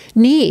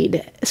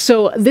need.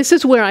 So this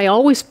is where I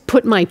always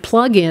put my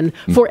plug in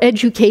for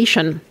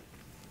education.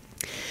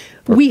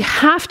 We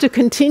have to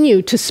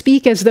continue to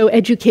speak as though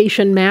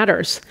education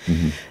matters,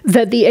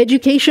 that the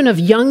education of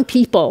young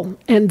people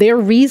and their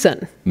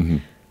reason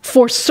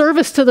for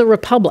service to the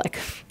Republic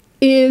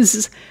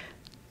is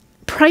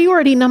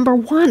priority number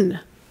one.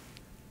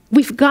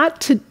 We've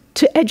got to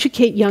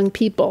educate young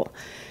people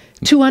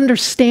to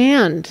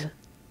understand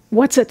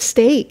what's at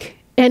stake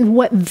and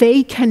what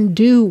they can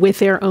do with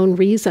their own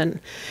reason.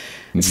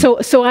 So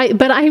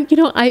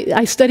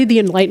I studied the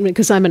Enlightenment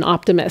because I'm an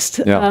optimist.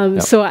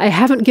 So I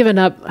haven't given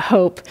up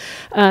hope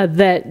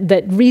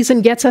that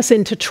reason gets us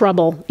into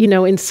trouble,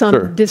 in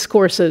some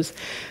discourses.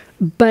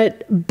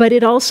 But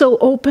it also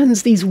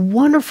opens these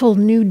wonderful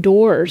new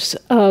doors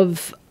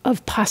of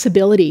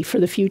possibility for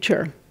the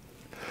future.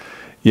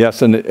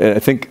 Yes, and I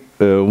think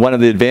one of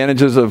the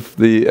advantages of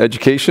the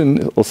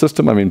educational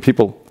system,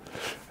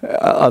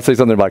 I'll say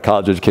something about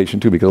college education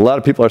too, because a lot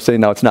of people are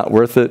saying now it's not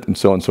worth it and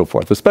so on and so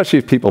forth, especially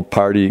if people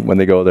party when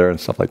they go there and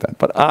stuff like that.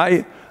 But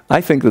I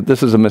think that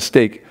this is a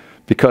mistake,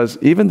 because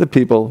even the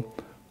people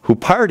who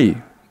party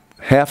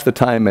half the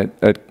time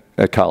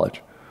at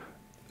college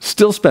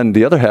still spend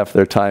the other half of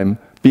their time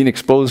being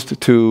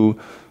exposed to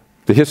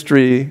the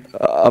history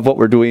of what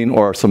we're doing,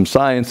 or some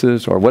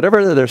sciences, or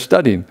whatever they're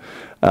studying.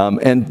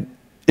 And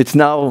it's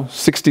now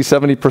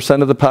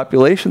 60–70% of the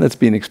population that's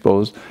being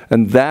exposed,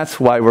 and that's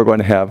why we're going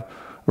to have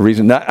a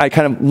reason. Now, I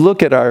kind of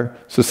look at our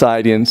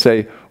society and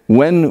say,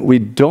 when we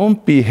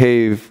don't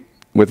behave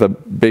with a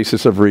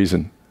basis of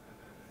reason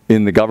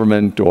in the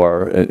government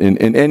or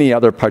in any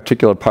other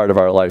particular part of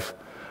our life,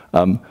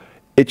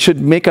 it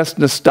should make us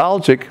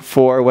nostalgic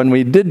for when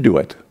we did do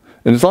it.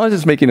 And as long as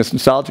it's making us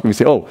nostalgic, and we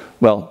say, oh,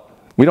 well,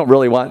 we don't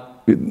really want,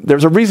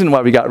 there's a reason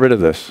why we got rid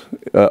of this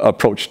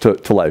approach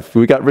to life.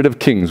 We got rid of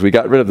kings. We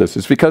got rid of this.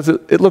 It's because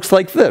it looks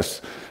like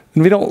this.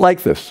 And we don't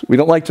like this. We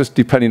don't like just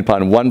depending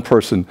upon one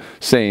person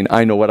saying,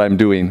 I know what I'm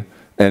doing,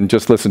 and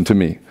just listen to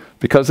me.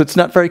 Because it's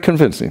not very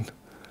convincing.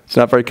 It's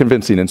not very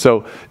convincing. And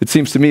so it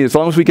seems to me, as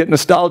long as we get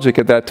nostalgic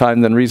at that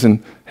time, then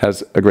reason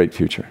has a great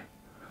future.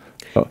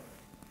 So,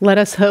 let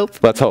us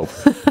hope. Let's hope.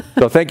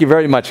 So thank you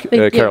very much,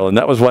 Carolyn.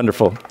 That was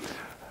wonderful.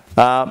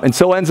 And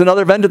so ends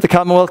another event at the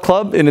Commonwealth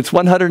Club in its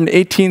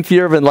 118th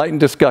year of enlightened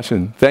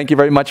discussion. Thank you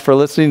very much for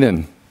listening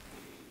in.